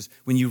Jesus.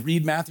 When you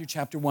read Matthew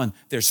chapter 1,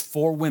 there's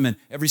 4 women.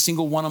 Every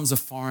single one of them is a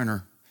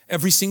foreigner.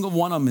 Every single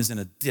one of them is in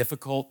a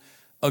difficult,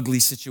 ugly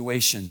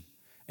situation.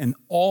 And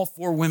all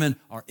 4 women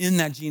are in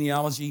that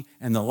genealogy.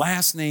 And the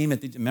last name,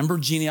 remember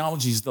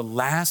genealogies, the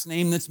last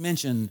name that's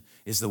mentioned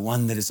is the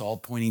one that it's all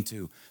pointing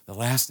to. The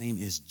last name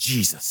is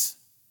Jesus.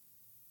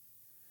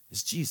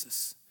 It's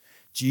Jesus.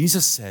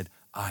 Jesus said,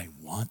 I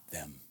want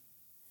them.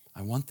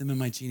 I want them in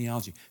my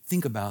genealogy.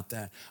 Think about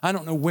that. I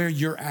don't know where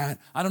you're at.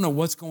 I don't know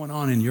what's going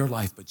on in your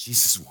life, but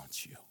Jesus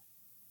wants you.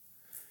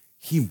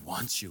 He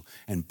wants you.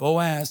 And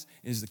Boaz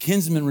is the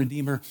kinsman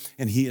redeemer,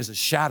 and he is a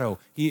shadow.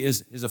 He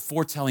is a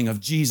foretelling of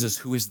Jesus,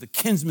 who is the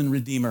kinsman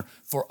redeemer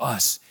for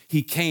us.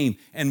 He came,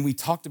 and we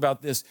talked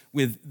about this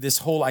with this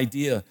whole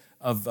idea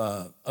of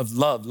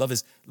love.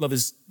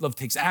 Love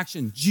takes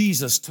action.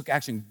 Jesus took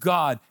action.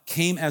 God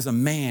came as a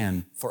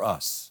man for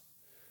us.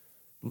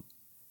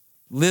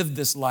 Lived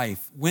this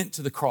life, went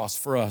to the cross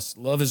for us.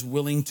 Love is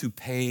willing to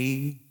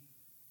pay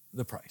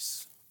the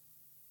price.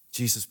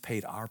 Jesus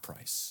paid our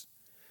price.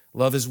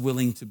 Love is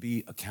willing to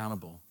be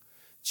accountable.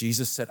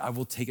 Jesus said, I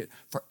will take it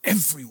for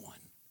everyone.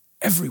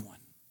 Everyone.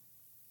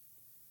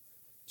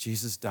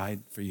 Jesus died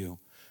for you.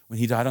 When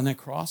he died on that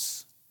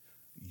cross,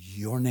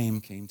 your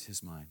name came to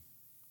his mind.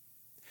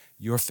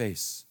 Your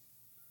face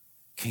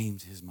came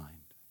to his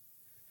mind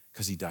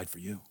because he died for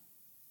you.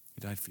 He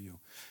died for you.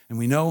 And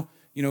we know,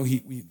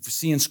 we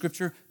see in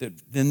Scripture that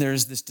then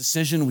there's this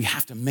decision we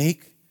have to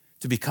make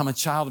to become a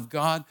child of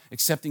God,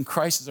 accepting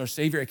Christ as our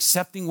Savior,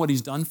 accepting what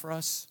he's done for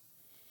us.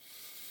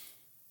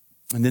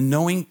 And then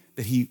knowing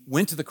that he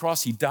went to the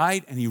cross, he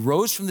died, and he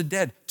rose from the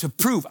dead to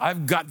prove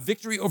I've got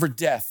victory over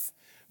death.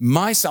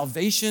 My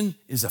salvation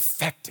is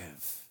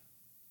effective.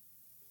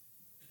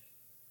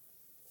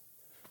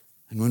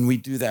 And when we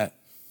do that,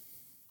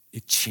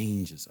 it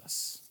changes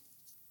us.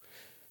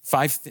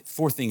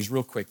 4 things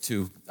real quick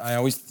too. I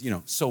always,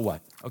 so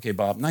what? Okay,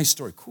 Bob, nice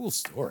story. Cool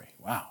story.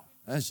 Wow,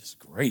 that's just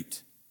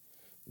great.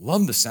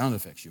 Love the sound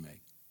effects you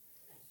make.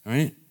 All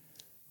right?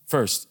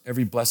 First,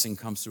 every blessing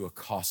comes through a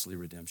costly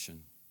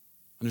redemption.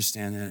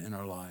 Understand that in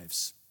our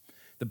lives.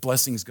 The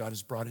blessings God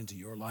has brought into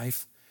your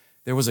life,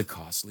 there was a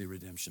costly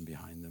redemption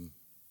behind them.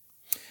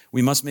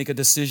 We must make a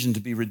decision to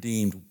be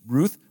redeemed.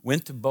 Ruth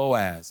went to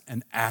Boaz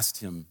and asked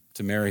him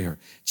to marry her.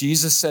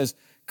 Jesus says,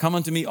 "Come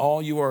unto me,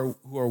 all you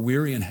who are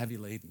weary and heavy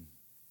laden."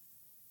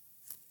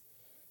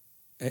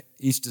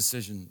 Each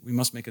decision, we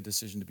must make a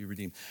decision to be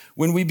redeemed.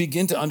 When we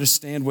begin to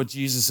understand what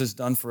Jesus has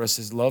done for us,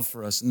 his love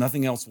for us,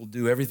 nothing else will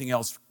do. Everything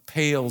else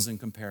pales in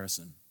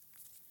comparison.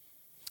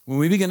 When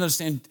we begin to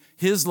understand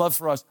his love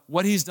for us,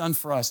 what he's done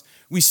for us,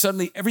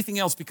 everything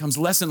else becomes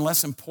less and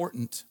less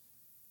important.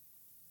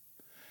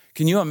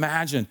 Can you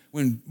imagine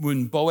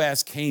when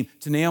Boaz came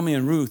to Naomi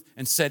and Ruth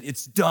and said,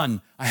 "It's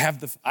done. I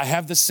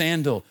have the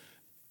sandal.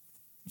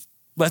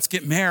 Let's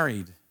get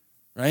married,"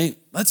 right?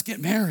 Let's get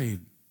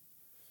married.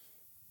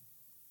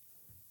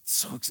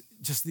 So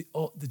just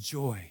the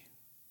joy.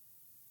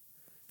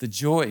 The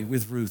joy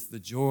with Ruth, the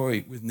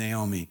joy with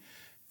Naomi.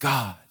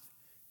 God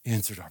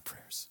answered our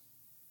prayers.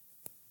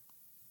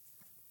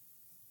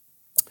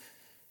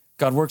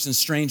 God works in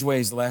strange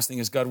ways. The last thing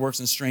is God works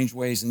in strange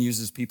ways and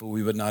uses people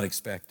we would not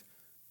expect.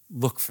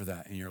 Look for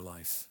that in your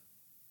life.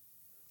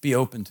 Be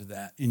open to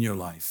that in your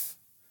life.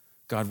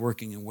 God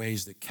working in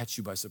ways that catch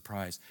you by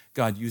surprise.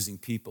 God using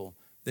people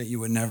that you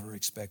would never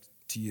expect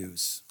to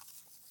use.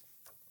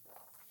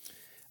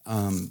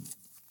 I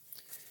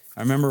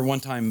remember one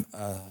time,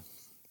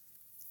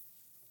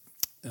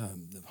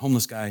 the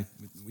homeless guy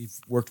we've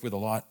worked with a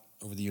lot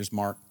over the years,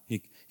 Mark,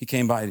 he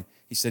came by.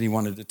 He said he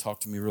wanted to talk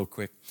to me real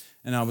quick.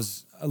 And I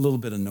was a little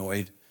bit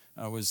annoyed.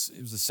 It was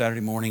a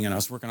Saturday morning, and I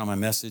was working on my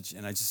message,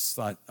 and I just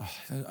thought,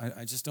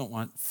 I just don't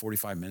want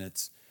 45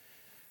 minutes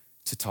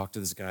to talk to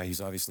this guy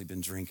who's obviously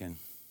been drinking.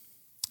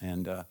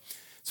 And so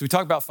we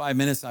talked about 5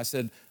 minutes, and I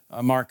said,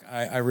 Mark,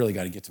 I really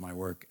got to get to my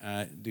work.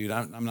 Dude,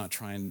 I'm not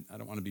trying, I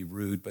don't want to be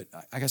rude, but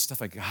I got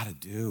stuff I got to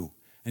do.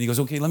 And he goes,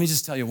 okay, let me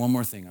just tell you one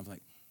more thing. I'm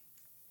like,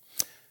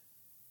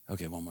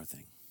 okay, one more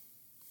thing.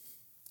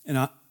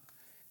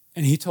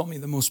 And he told me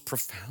the most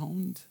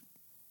profound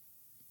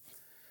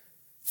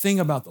thing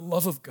about the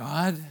love of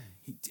God.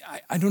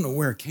 I don't know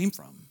where it came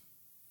from,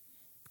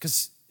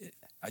 because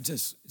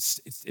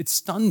it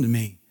stunned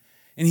me.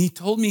 And he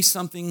told me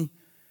something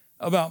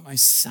about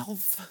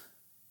myself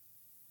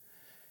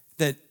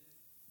that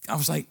I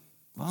was like,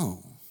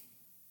 wow,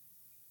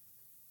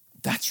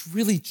 that's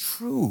really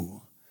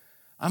true.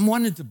 I'm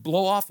wanting to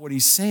blow off what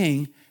he's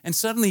saying, and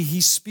suddenly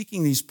he's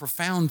speaking these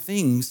profound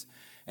things.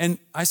 And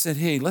I said,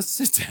 hey, let's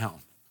sit down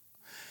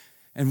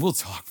and we'll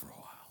talk for a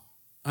while.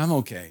 I'm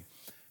okay.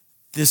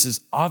 This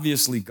is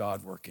obviously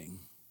God working,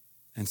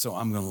 and so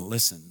I'm going to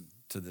listen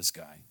to this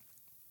guy.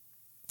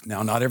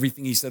 Now, not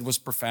everything he said was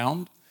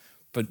profound,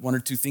 but 1 or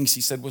 2 things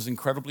he said was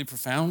incredibly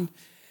profound.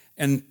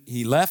 And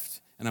he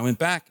left, and I went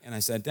back, and I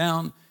sat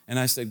down, and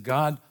I said,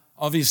 God,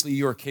 obviously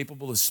you are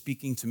capable of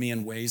speaking to me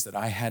in ways that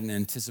I hadn't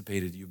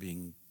anticipated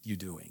you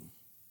doing.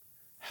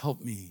 Help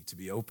me to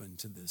be open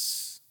to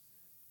this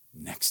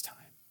next time.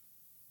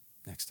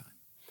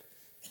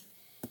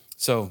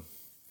 So,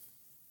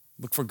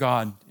 look for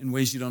God in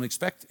ways you don't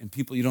expect and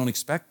people you don't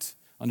expect.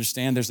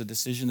 Understand there's a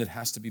decision that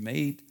has to be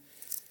made.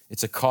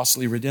 It's a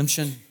costly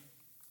redemption.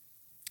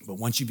 But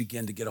once you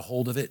begin to get a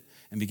hold of it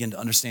and begin to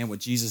understand what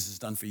Jesus has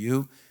done for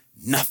you,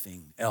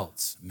 nothing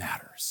else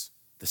matters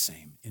the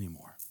same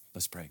anymore.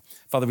 Let's pray.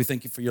 Father, we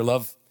thank you for your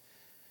love.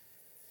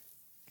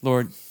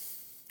 Lord,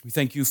 we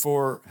thank you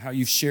for how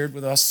you've shared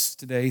with us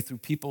today through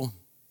people,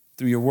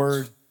 through your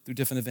word, through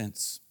different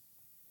events.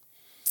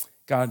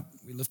 God,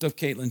 we lift up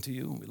Caitlin to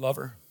you. We love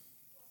her.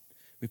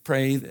 We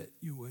pray that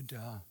you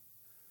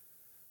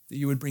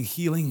would bring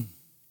healing,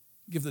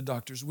 give the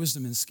doctors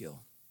wisdom and skill.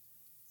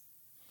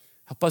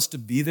 Help us to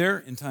be there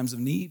in times of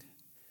need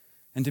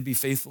and to be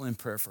faithful in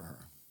prayer for her.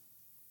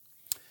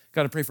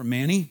 God, I pray for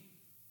Manny,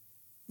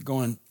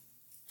 going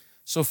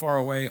so far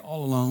away,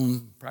 all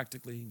alone,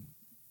 practically.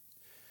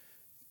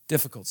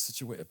 Difficult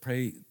situation. I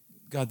pray,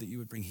 God, that you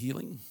would bring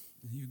healing.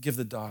 You give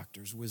the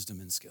doctors wisdom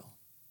and skill.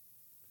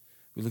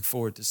 We look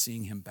forward to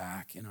seeing him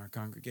back in our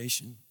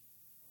congregation.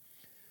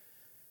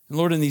 And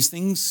Lord, in these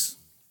things,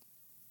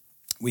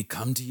 we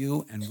come to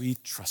you and we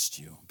trust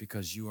you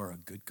because you are a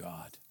good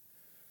God.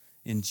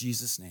 In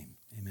Jesus' name,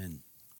 amen.